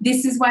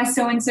this is why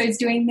so-and-so is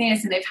doing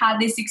this and they've had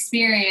this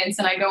experience,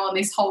 and I go on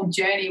this whole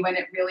journey when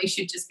it really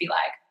should just be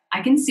like,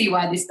 I can see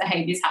why this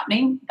behavior is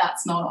happening.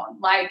 That's not on.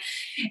 Like,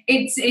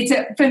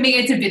 for me,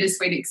 it's a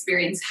bittersweet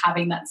experience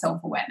having that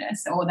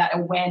self-awareness or that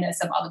awareness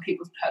of other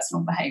people's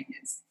personal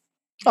behaviors.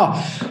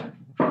 Oh,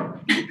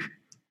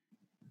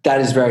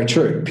 that is very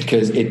true,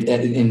 because it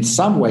in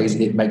some ways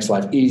it makes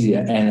life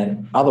easier, and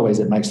in other ways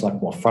it makes life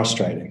more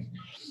frustrating.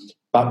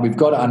 But we've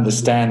got to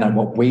understand that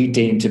what we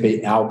deem to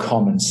be our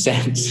common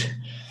sense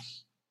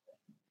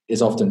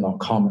is often not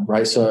common,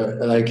 right? So,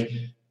 like,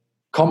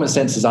 common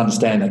sense is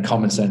understanding that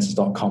common sense is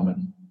not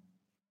common.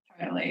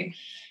 Totally.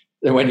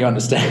 And when you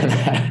understand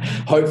that,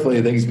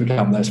 hopefully things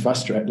become less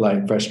frustrating.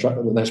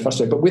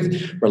 But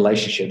with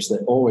relationships, they're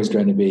always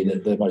going to be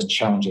the most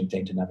challenging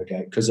thing to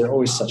navigate, because they're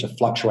always such a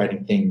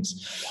fluctuating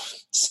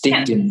things,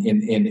 steeped in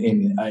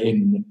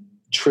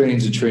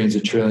trillions and trillions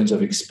and trillions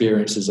of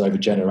experiences over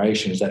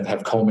generations that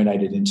have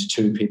culminated into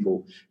two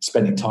people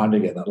spending time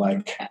together.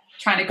 Like,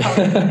 trying to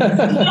cover.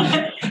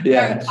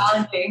 Yeah. Very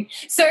challenging.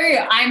 So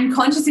I'm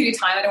conscious of your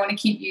time. I don't want to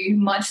keep you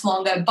much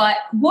longer, but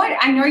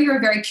I know you're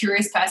a very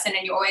curious person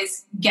and you're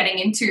always getting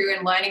into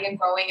and learning and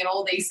growing and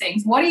all these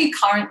things. What are you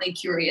currently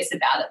curious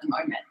about at the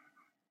moment?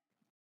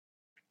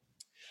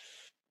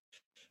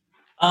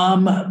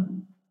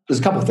 There's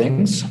a couple of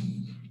things.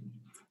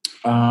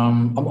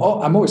 I'm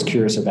always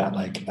curious about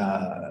like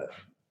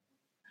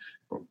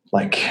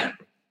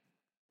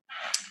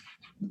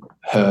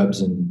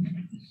herbs and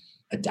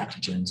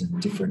adaptogens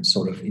and different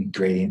sort of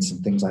ingredients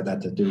and things like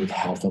that to do with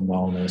health and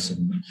wellness,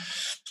 and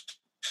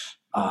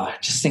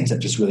just things that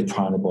just really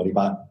prime the body.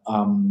 But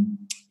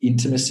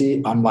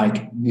intimacy, I'm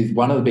like,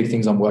 one of the big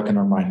things I'm working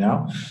on right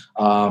now,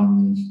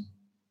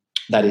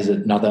 that is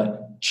another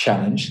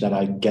challenge that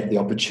I get the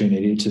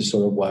opportunity to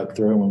sort of work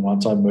through, and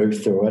once I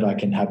move through it, I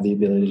can have the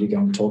ability to go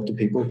and talk to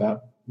people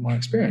about my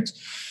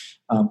experience.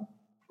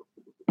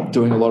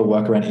 Doing a lot of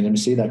work around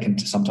intimacy that can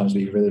sometimes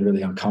be really,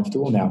 really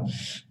uncomfortable. Now,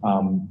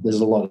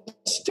 there's a lot of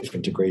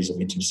different degrees of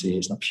intimacy.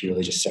 It's not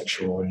purely just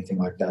sexual or anything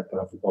like that,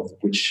 but of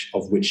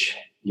which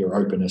your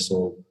openness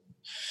or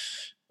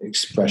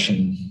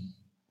expression.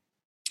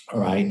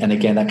 All right, and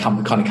again, that kind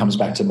of comes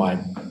back to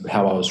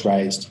how I was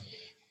raised.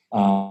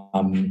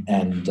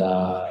 And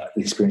the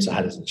experience I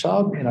had as a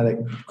child,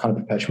 that kind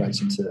of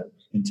perpetuates into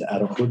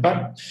adulthood.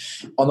 But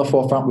on the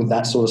forefront with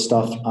that sort of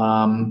stuff,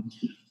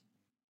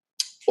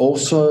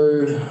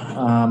 also,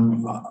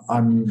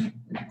 I'm,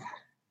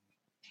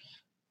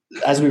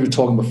 as we were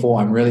talking before,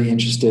 I'm really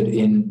interested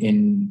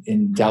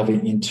in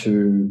delving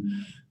into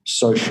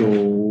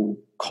social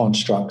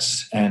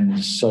constructs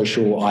and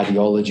social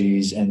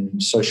ideologies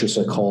and social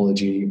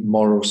psychology,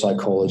 moral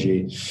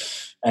psychology,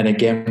 and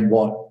again,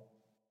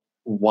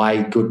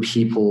 why good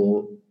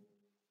people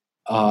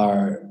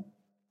are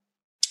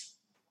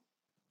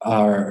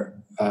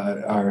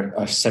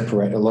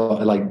separated, a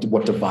lot, like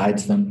what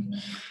divides them,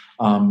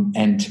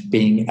 and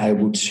being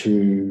able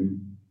to,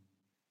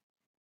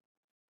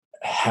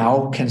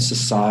 how can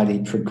society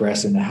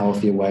progress in a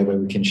healthier way where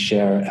we can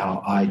share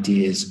our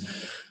ideas,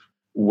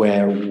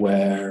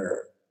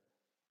 where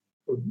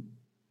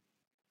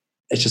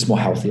it's just more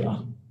healthier.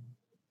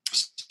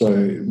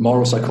 So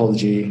moral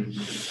psychology,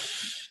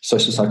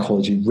 social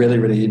psychology, really,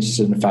 really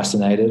interested and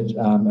fascinated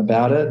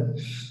about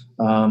it.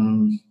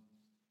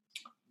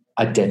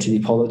 Identity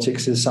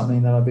politics is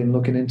something that I've been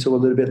looking into a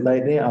little bit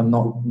lately. I'm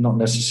not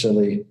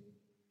necessarily.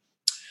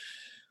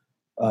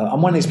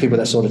 I'm one of these people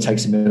that sort of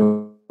takes a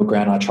middle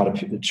ground. I try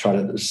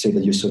to see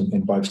the use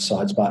in both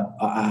sides, but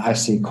I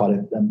see quite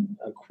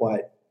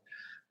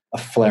a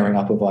flaring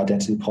up of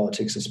identity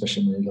politics,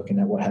 especially when you're looking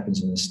at what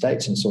happens in the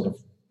States and sort of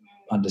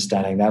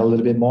understanding that a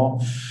little bit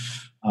more.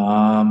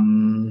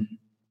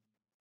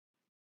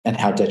 And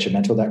how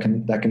detrimental that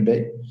can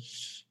be,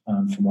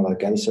 from what I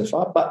gather so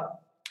far. But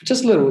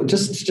just little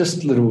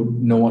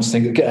nuanced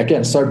things.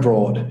 Again, so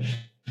broad.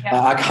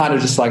 Yeah. I kind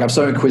of just I'm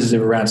so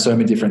inquisitive around so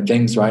many different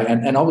things, right?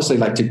 And obviously,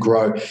 to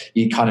grow,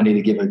 you kind of need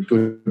to give a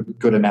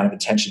good amount of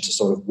attention to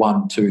sort of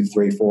 1, 2,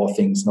 3, 4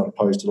 things, not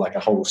opposed to a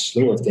whole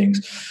slew of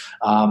things.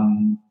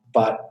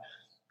 But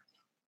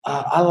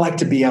I like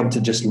to be able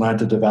to just learn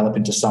to develop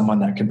into someone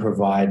that can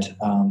provide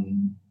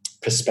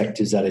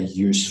perspectives that are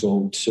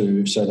useful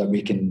so that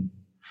we can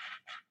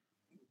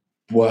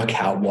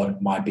work out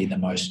what might be the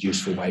most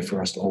useful way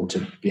for us all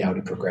to be able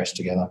to progress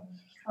together.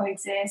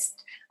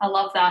 Coexist. I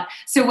love that.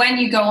 So when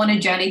you go on a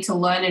journey to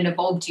learn and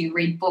evolve, do you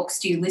read books?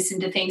 Do you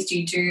listen to things?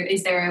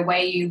 Is there a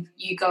way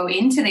you go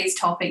into these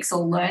topics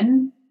or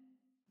learn?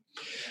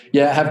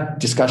 Yeah, I have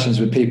discussions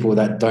with people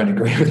that don't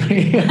agree with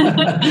me.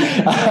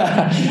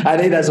 I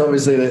think that's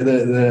obviously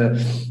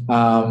the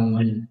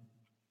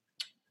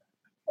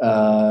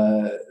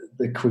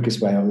quickest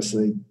way,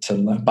 obviously, to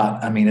learn.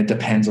 But I mean, it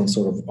depends on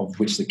sort of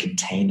which the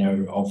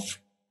container of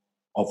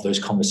those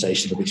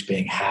conversations are which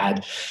being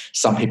had.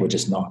 Some people are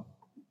just not.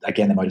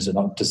 Again, the motives are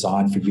not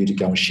designed for you to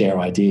go and share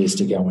ideas,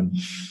 to go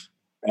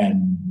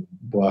and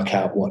work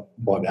out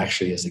what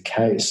actually is the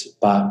case.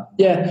 But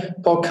yeah,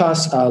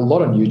 podcasts, a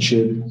lot on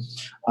YouTube.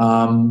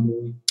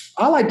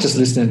 I like just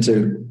listening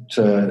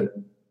to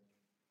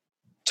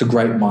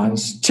great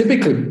minds.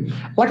 Typically,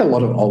 like a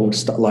lot of old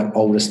stuff, like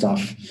older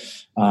stuff,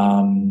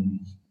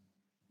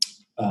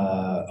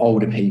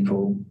 older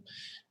people.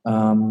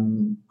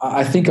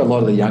 I think a lot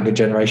of the younger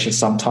generation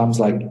sometimes,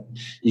 like,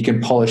 you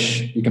can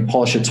polish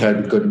a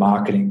turd with good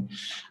marketing.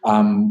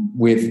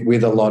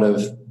 With a lot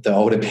of the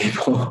older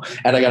people,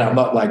 and again, I'm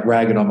not like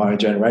ragging on my own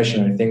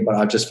generation or anything, but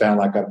I've just found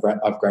like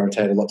I've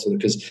gravitated a lot to it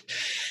because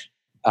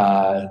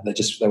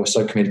they were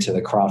so committed to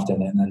the craft,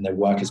 and their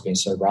work has been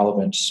so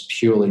relevant, just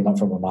purely not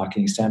from a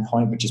marketing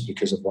standpoint, but just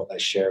because of what they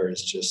share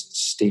is just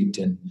steeped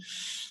in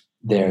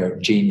their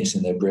genius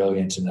and their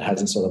brilliance, and it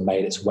hasn't sort of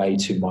made its way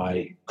to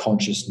my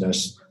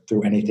consciousness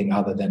through anything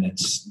other than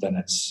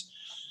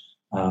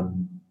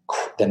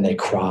their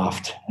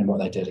craft and what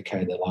they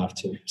dedicated their life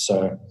to.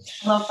 So,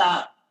 I love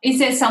that. Is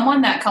there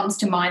someone that comes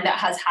to mind that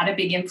has had a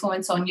big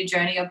influence on your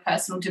journey of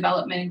personal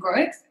development and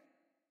growth?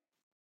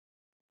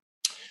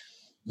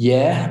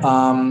 Yeah,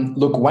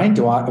 look, Wayne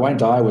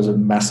Dyer was a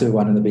massive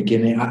one in the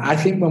beginning. I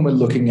think when we're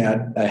looking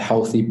at a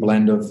healthy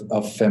blend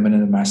of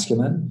feminine and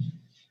masculine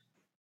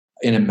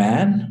in a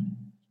man,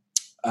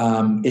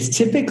 it's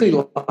typically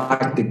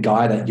like the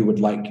guy that you would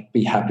like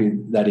be happy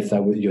that if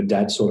they were your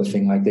dad sort of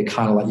thing, like they're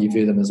kind of like, you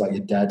view them as like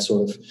your dad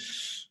sort of,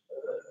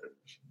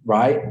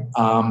 right?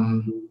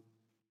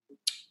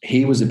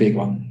 He was a big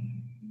one.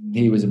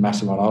 He was a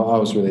massive one. I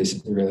was really,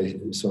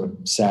 really sort of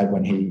sad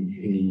when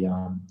he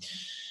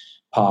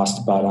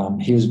passed, but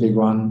he was a big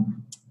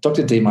one.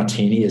 Dr.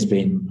 Demartini has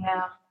been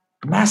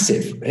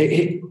massive.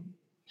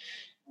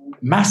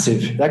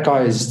 Massive. That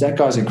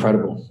guy's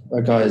incredible.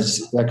 That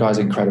guy's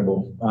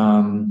incredible.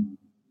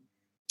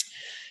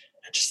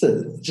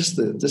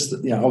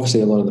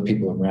 Obviously a lot of the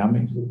people around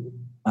me.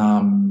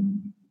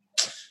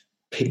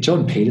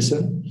 Jordan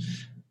Peterson.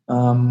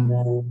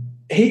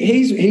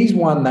 He's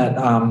one that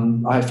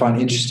I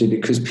find interesting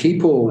because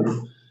people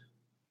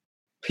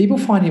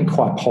find him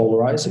quite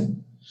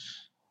polarizing,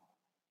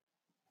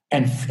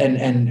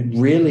 and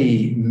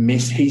really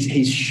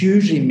he's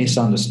hugely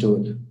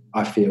misunderstood.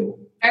 I feel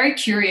very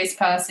curious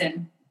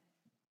person.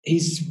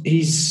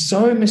 He's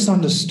so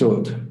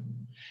misunderstood,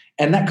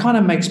 and that kind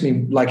of makes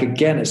me like,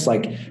 again, it's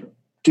like,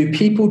 do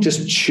people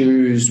just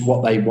choose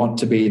what they want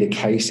to be the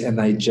case and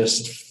they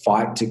just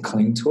fight to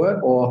cling to it,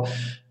 or?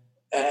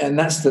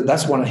 And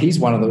he's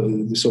one of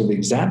the sort of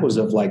examples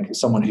of like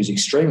someone who's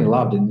extremely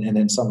loved and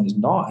then someone who's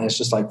not. And it's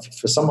just like,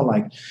 for someone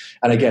like,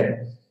 and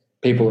again,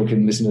 people who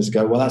can listen to this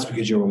go, well, that's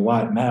because you're a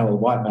white male, or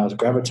white males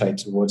gravitate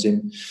towards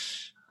him.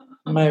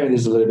 Maybe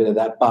there's a little bit of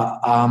that, but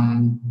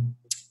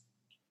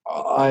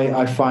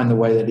I find the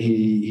way that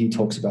he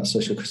talks about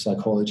social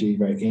psychology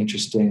very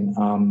interesting.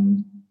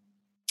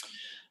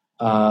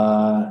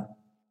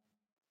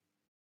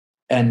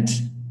 And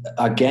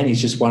again, he's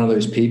just one of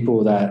those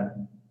people that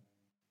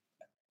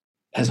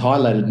has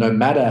highlighted, no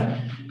matter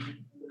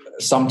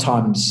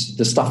sometimes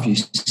the stuff you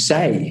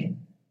say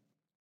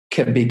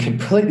can be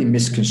completely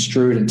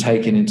misconstrued and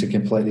taken into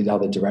completely the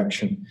other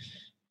direction,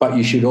 but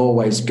you should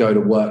always go to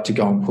work to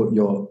go and put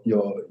your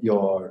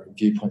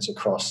viewpoints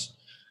across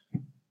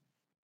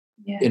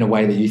in a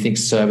way that you think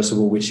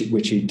serviceable, which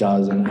he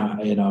does. And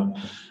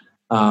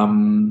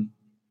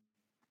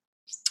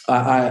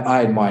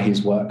I admire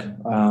his work.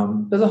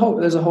 There's a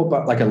whole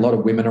like, a lot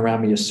of women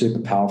around me are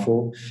super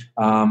powerful.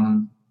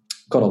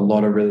 Got a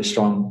lot of really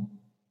strong,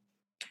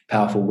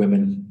 powerful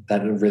women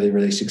that are really,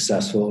 really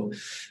successful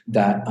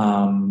that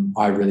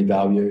I really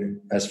value,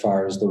 as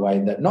far as the way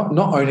that not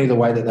only the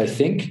way that they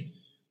think,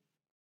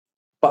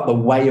 but the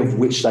way of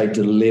which they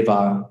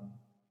deliver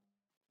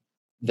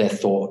their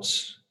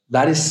thoughts.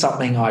 That is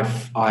something I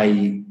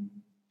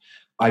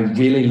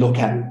really look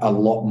at a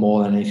lot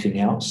more than anything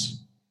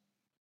else,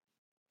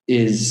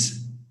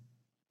 is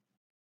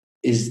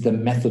the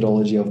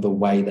methodology of the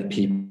way that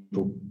people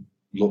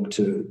look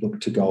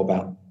to go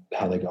about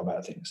how they go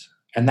about things.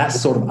 And that's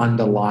sort of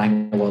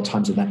underlying a lot of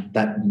times, and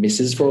that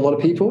misses for a lot of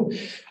people.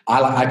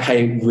 I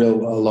pay a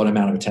lot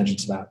amount of attention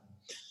to that.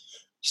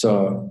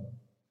 So,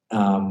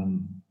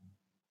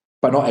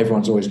 but not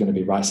everyone's always going to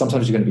be right.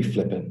 Sometimes you're going to be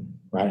flippant,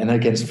 right? And that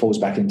again falls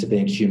back into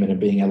being human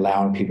and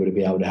allowing people to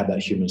be able to have that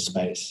human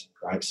space,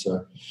 right?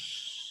 So,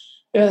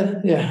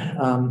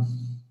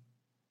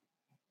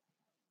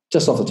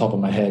 just off the top of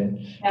my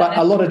head, but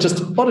a lot of just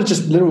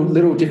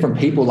little different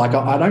people. Like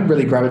I don't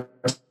really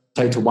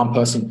gravitate to one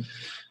person.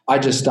 I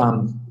just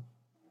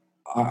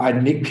I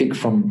nitpick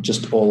from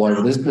just all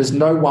over. There's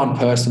no one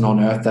person on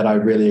earth that I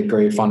really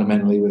agree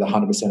fundamentally with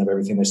 100% of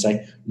everything they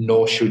say,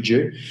 nor should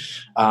you.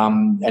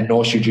 And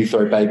nor should you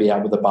throw baby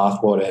out with the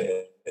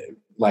bathwater,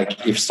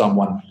 like if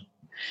someone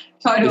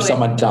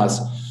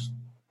does.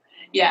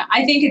 Yeah,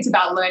 I think it's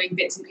about learning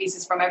bits and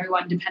pieces from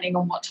everyone depending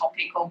on what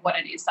topic or what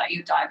it is that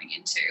you're diving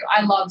into.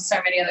 I love so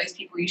many of those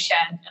people you shared,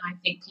 and I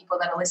think people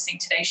that are listening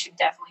today should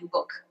definitely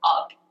look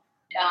up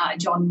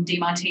John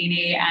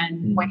Demartini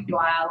and Wayne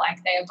Dwyer.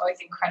 Like, they are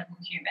both incredible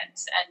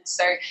humans, and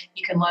so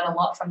you can learn a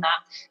lot from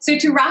that. So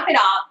to wrap it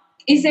up,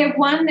 is there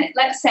one,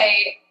 let's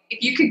say,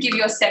 if you could give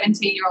your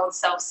 17-year-old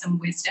self some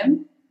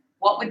wisdom,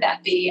 what would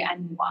that be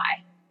and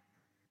why?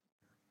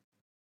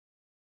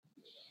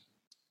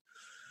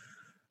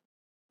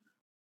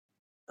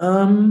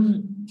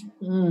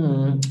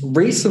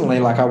 Recently,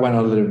 like, I went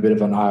on a little bit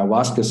of an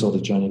ayahuasca sort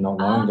of journey not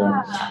long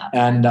ago,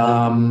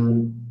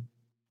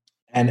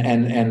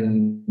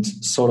 and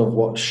sort of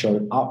what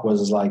showed up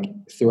was like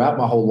throughout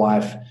my whole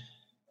life,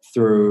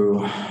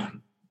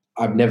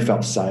 I've never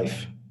felt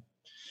safe.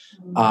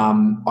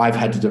 I've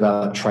had to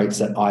develop traits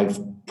that I've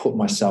put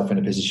myself in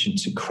a position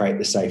to create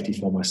the safety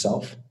for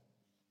myself.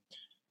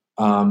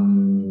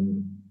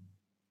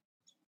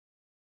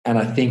 And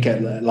I think,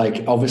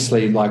 like,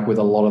 obviously, like with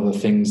a lot of the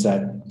things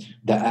that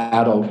the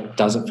adult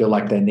doesn't feel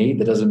like they need,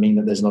 that doesn't mean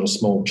that there's not a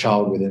small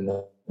child within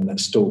them that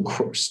still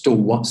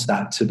wants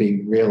that to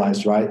be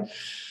realized, right?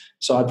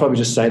 So I'd probably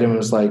just say to him,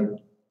 it's like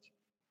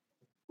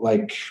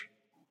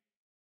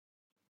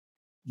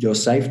you're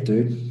safe,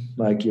 dude.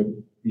 Like, you're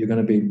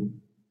gonna be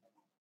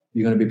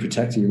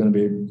protected. You're gonna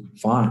be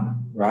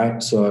fine,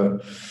 right? So,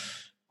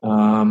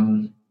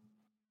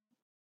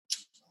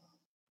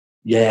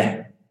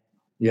 yeah,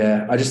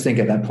 I just think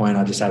at that point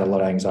I just had a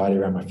lot of anxiety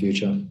around my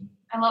future.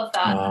 I love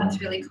that.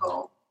 That's really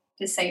cool,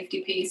 the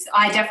safety piece.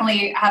 I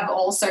definitely have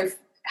also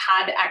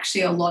had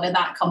actually a lot of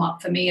that come up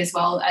for me as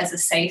well as a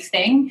safe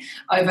thing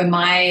over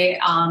my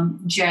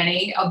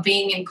journey of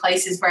being in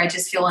places where I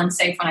just feel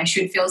unsafe when I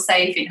should feel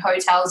safe, in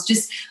hotels,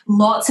 just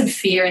lots of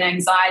fear and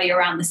anxiety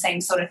around the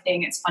same sort of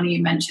thing. It's funny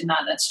you mentioned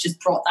that. That's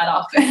just brought that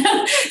up.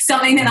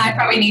 Something that I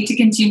probably need to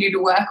continue to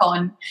work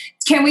on.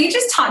 Can we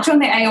just touch on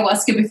the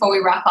ayahuasca before we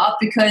wrap up?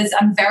 Because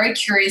I'm very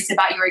curious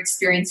about your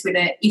experience with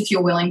it, if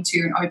you're willing to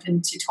and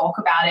open to talk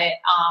about it.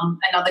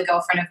 Another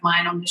girlfriend of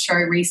mine on the show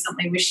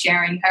recently was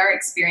sharing her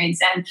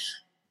experience, and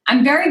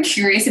I'm very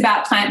curious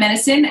about plant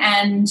medicine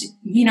and,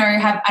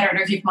 I don't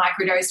know if you've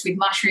microdosed with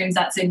mushrooms.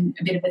 That's a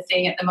bit of a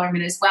thing at the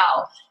moment as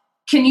well.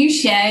 Can you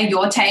share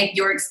your take,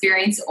 your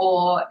experience,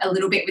 or a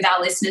little bit with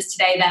our listeners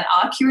today that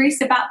are curious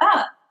about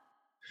that?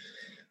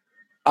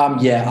 I'm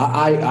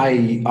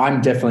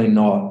definitely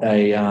not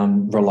a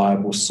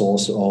reliable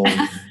source of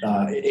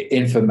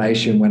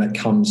information when it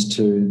comes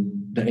to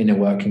the inner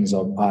workings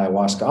of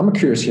ayahuasca. I'm a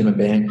curious human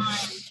being.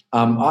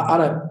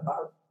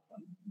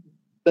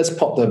 Let's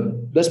pop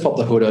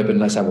the hood open.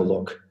 Let's have a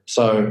look.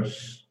 So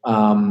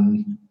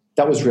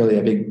that was really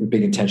a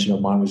big intention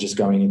of mine, was just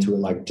going into it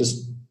like,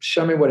 just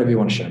show me whatever you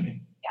want to show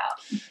me. Yeah.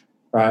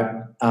 Right.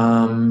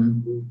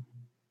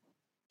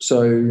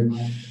 So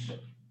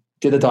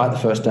did the diet the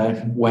first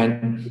day.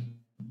 Went.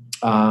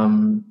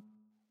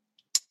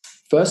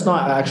 First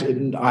night,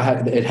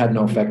 it had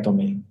no effect on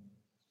me.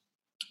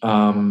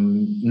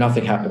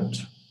 Nothing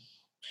happened.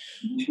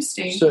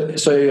 Interesting.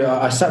 So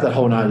I sat that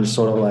whole night just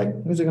sort of like,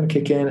 when's it going to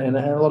kick in? And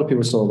a lot of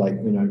people sort of like,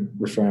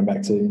 referring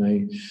back to,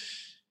 you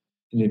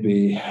need to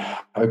be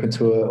open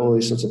to it, all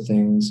these sorts of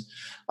things.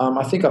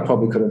 I think I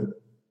probably could have,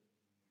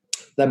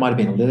 that might have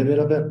been a little bit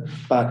of it,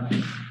 but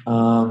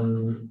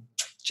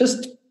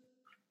just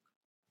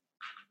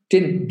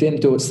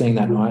didn't do its thing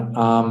that night.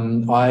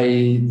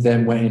 I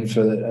then went in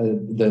for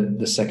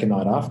the second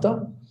night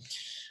after,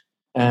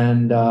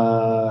 and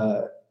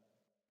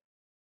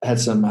had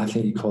some, I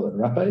think you call it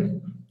rapé.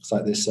 It's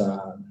like this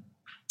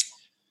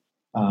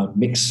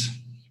mix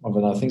of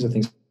other things. I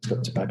think it's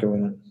got tobacco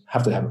in it.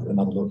 Have to have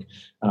another look.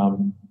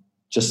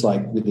 Just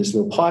like with this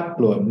little pipe,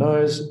 blew up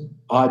nose,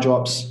 eye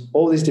drops,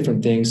 all these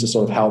different things to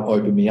sort of help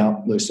open me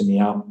up, loosen me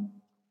up,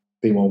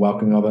 be more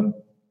welcoming of it.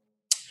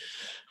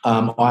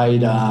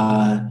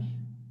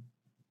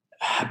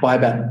 By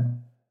about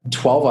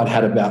 12, I'd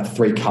had about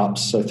 3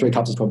 cups. So 3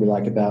 cups is probably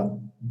like about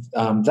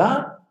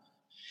that.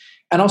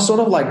 And I was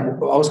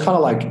kind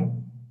of like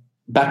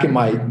back in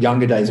my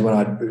younger days when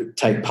I'd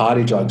take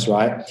party drugs,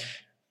 right?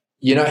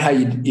 You know how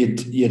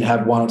you'd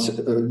have one,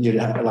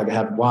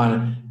 have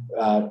one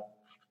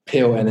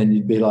pill, and then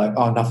you'd be like,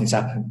 oh, nothing's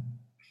happened.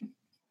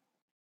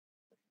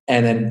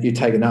 And then you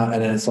take another,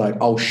 and then it's like,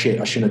 oh shit,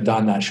 I shouldn't have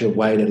done that. I should have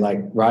waited, like,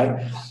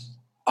 right?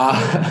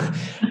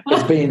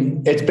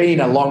 It's been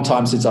a long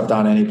time since I've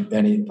done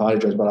any party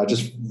drugs, but I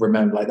just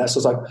remember like that. So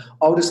it's like,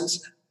 I'll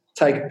just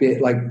take a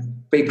bit, like,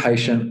 be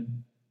patient.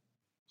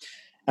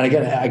 And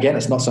again,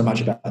 it's not so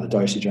much about the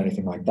dosage or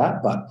anything like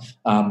that, but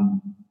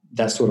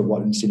that's sort of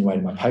what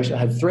insinuated my patient. I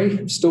had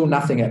 3, still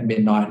nothing at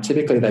midnight. And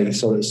typically they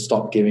sort of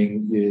stop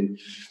giving you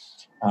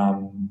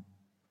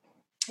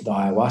the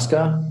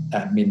ayahuasca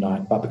at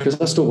midnight, but because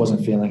I still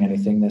wasn't feeling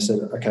anything, they said,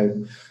 okay,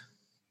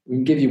 we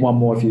can give you one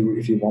more if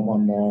you want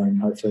one more,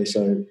 and hopefully.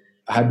 So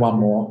I had one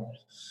more,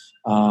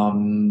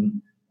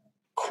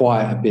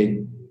 quite a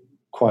big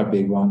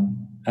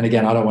one. And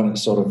again, I don't want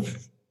to sort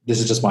of. This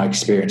is just my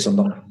experience. I'm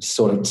not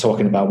sort of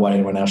talking about what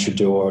anyone else should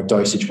do or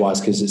dosage wise,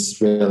 because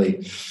it's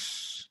really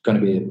going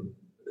to be.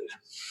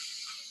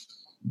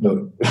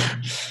 Look,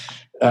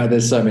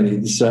 there's so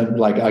many. So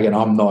like again,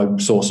 I'm no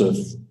source of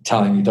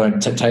telling you don't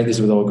take this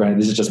with all grain.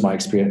 This is just my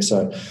experience.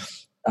 So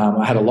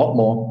I had a lot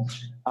more,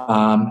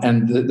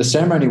 and the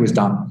ceremony was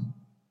done,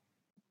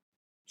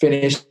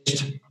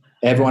 finished.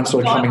 Everyone's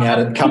sort of coming out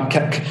of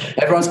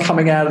everyone's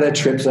coming out of their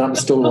trips, and I'm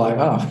still like,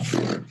 oh.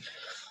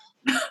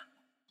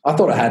 I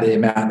thought I had the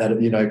amount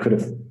that could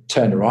have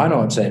turned a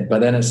rhino on team, but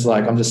then it's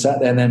like I'm just sat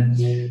there, and then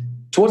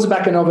towards the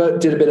back end of it,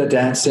 did a bit of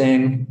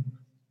dancing,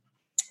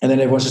 and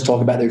then everyone's just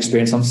talking about their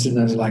experience. I'm sitting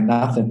there like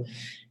nothing,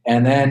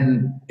 and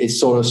then it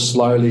sort of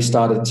slowly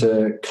started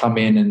to come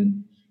in,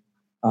 and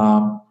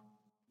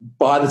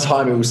by the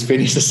time it was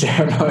finished, the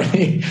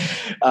ceremony,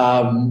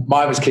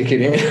 mine was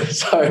kicking in,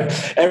 so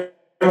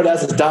everyone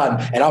else is done,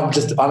 and I'm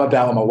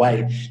about on my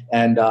way,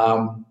 and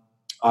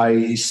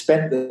I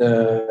spent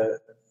the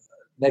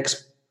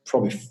next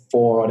probably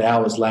 4 odd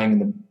hours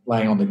laying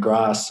on the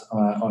grass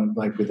on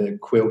like with a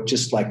quilt,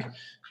 just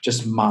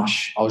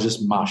mush. I was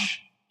just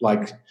mush,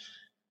 like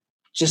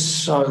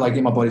just so like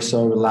in my body,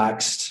 so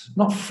relaxed,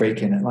 not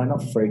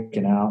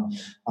freaking out.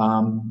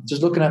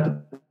 Just looking at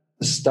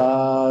the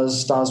stars.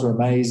 Stars were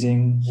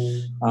amazing.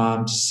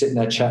 Just sitting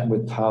there chatting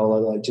with Paola,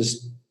 like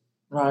just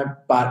right.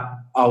 But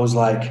I was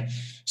like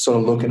sort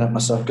of looking at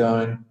myself,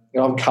 going,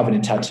 I'm covered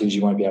in tattoos.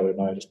 You won't be able to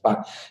notice,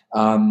 but.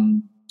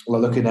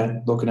 Looking at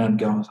him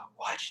going,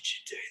 why did you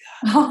do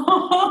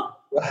that?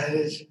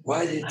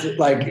 Why did you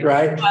like,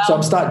 right? Wow. So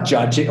I start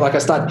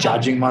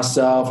judging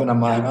myself, and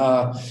I'm like,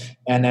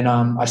 and then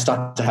I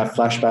start to have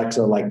flashbacks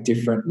of like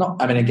different, not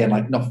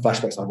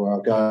flashbacks like where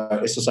I go.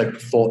 It's just like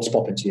thoughts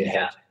pop into your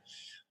head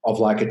of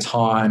like a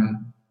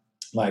time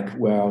like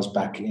where I was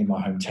back in my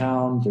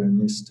hometown doing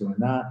this, doing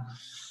that.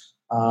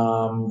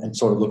 And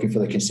sort of looking for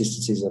the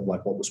consistencies of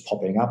like what was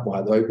popping up,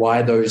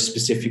 why those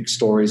specific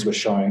stories were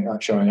showing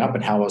up,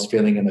 and how I was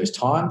feeling in those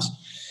times,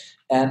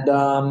 and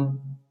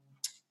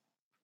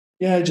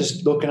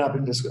just looking up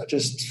and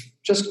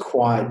just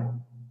quite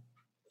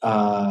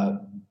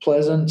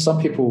pleasant.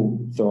 Some people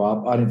throw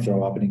up. I didn't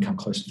throw up. I didn't come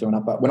close to throwing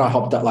up. But when I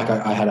hopped up, like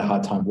I had a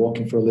hard time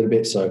walking for a little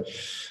bit, so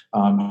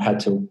I had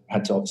to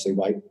obviously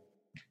wait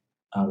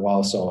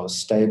while so I was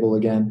stable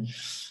again.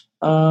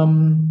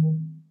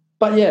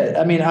 But yeah,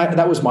 I mean,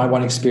 that was my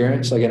one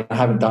experience. Again, I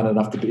haven't done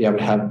enough to be able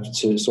to have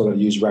to sort of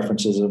use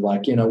references of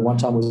like, one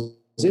time was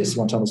this,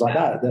 one time was like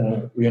that,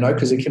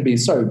 because it can be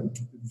so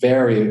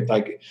varied.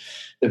 Like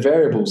the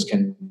variables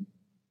can,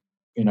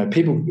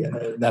 people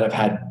that have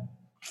had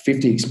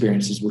 50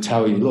 experiences will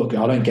tell you, look,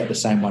 I don't get the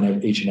same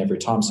one each and every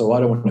time. So I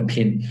don't want to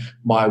pin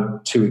my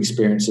 2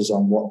 experiences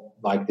on what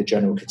like the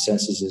general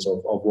consensus is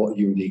of what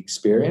you would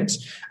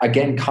experience.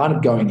 Again, kind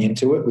of going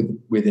into it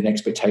with an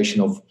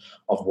expectation of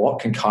what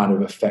can kind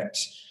of affect,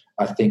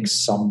 I think,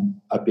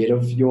 a bit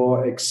of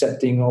your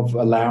accepting of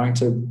allowing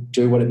to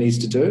do what it needs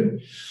to do.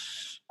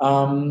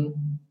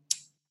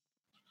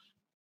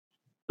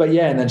 But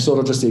yeah, and then sort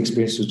of just the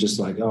experience was just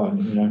like,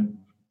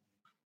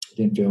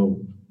 didn't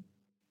feel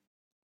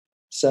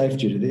safe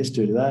due to this,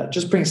 due to that.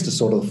 Just brings to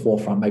sort of the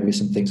forefront maybe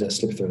some things that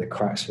slipped through the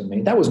cracks for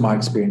me. That was my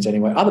experience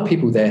anyway. Other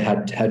people there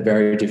had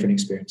very different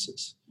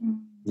experiences.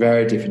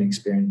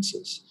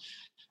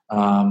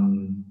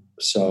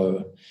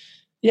 So,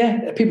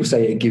 yeah, people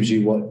say it gives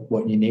you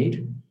what you need,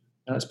 and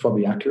that's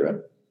probably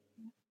accurate.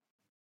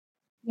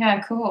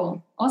 Yeah,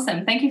 cool.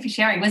 Awesome. Thank you for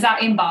sharing. Was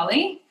that in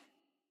Bali?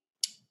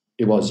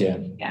 It was, yeah.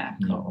 Yeah,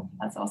 cool.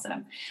 That's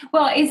awesome.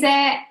 Well, is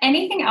there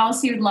anything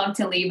else you would love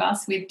to leave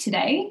us with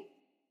today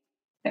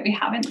that we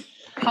haven't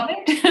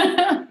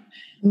covered?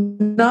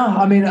 No,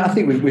 I mean, I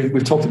think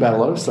we've talked about a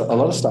lot of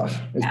stuff.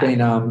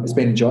 It's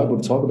been enjoyable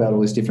to talk about all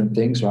these different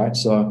things, right?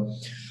 So,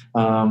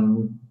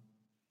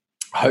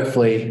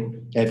 hopefully,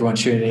 everyone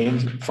tuning in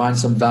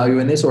finds some value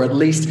in this, or at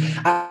least,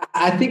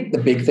 I think the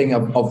big thing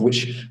of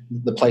which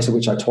the place at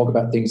which I talk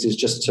about things is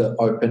just to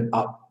open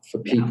up for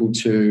people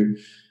to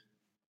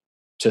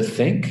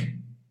think.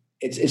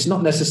 It's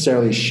not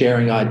necessarily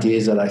sharing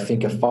ideas that I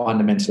think are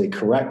fundamentally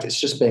correct. It's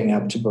just being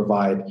able to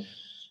provide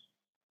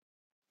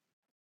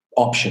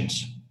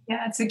options.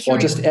 Yeah, it's or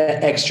just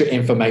extra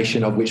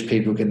information of which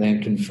people can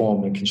then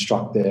conform and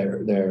construct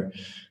their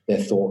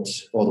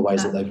thoughts or the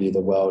ways that they view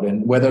the world.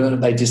 And whether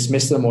they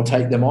dismiss them or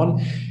take them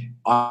on,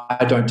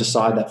 I don't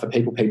decide that for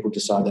people. People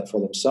decide that for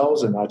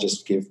themselves, and I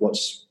just give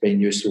what's been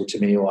useful to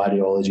me or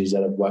ideologies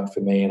that have worked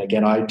for me. And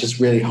again, I just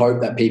really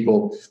hope that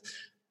people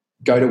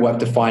go to work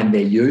to find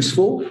they're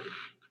useful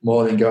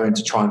more than going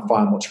to try and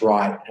find what's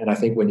right. And I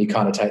think when you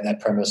kind of take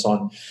that premise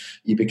on,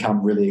 you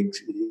become really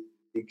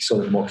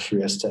sort of more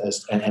curious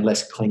and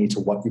less clingy to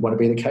what you want to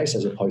be the case,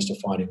 as opposed to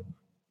finding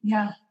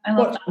I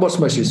love that. What's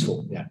most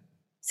useful. Yeah.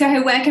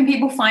 So where can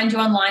people find you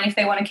online if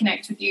they want to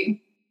connect with you?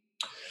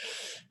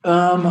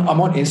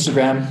 I'm on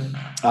Instagram,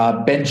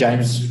 Ben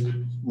James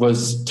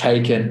was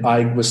taken.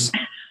 I was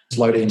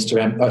slow to the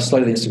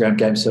Instagram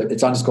game, so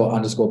it's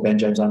 __ Ben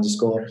James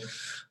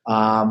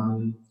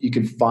 _. You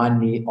can find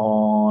me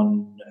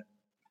on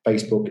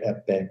Facebook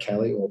at Ben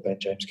Kelly or Ben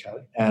James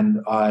Kelly,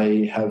 and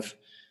I'm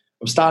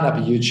starting up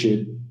a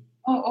YouTube.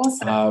 Oh,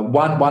 awesome!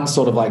 One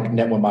sort of like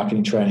network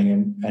marketing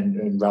training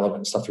and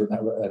relevant stuff through that,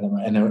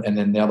 and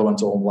then the other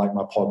one's all like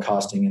my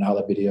podcasting and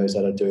other videos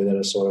that I do that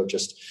are sort of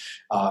just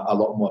a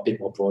bit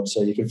more broad.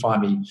 So you can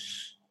find me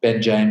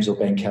Ben James or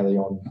Ben Kelly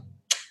on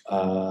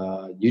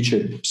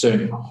YouTube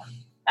soon.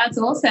 That's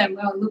awesome.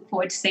 Well, I look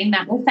forward to seeing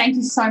that. Well, thank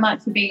you so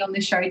much for being on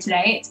the show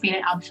today. It's been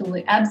an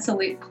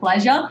absolute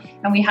pleasure,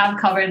 and we have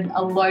covered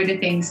a load of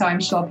things, so I'm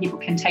sure people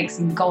can take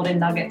some golden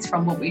nuggets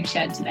from what we've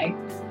shared today.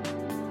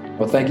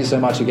 Well, thank you so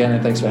much again,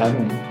 and thanks for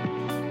having me.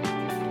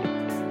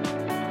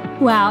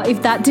 Wow,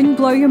 if that didn't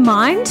blow your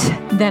mind,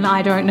 then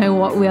I don't know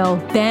what will.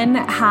 Ben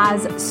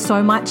has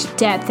so much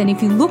depth, and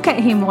if you look at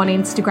him on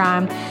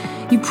Instagram,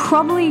 you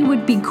probably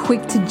would be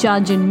quick to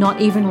judge and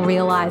not even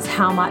realize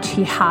how much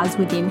he has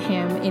within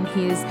him in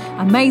his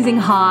amazing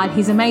heart,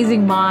 his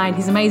amazing mind,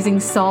 his amazing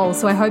soul.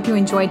 So I hope you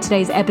enjoyed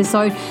today's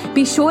episode.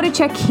 Be sure to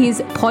check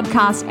his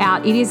podcast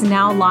out. It is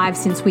now live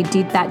since we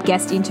did that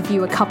guest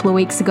interview a couple of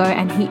weeks ago,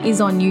 and he is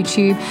on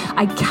YouTube.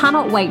 I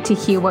cannot wait to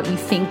hear what you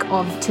think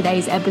of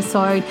today's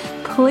episode.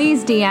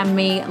 Please DM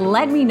me,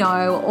 let me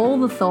know all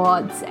the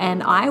thoughts,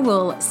 and I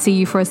will see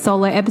you for a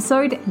solo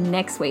episode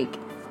next week.